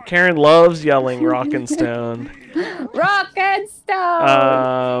enjoyment. Karen loves yelling Rock and Stone. Rock and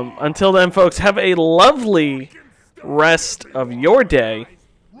Stone! Until then, folks, have a lovely rest of your day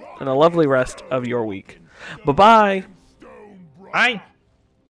and a lovely rest of your week. Bye-bye. Bye.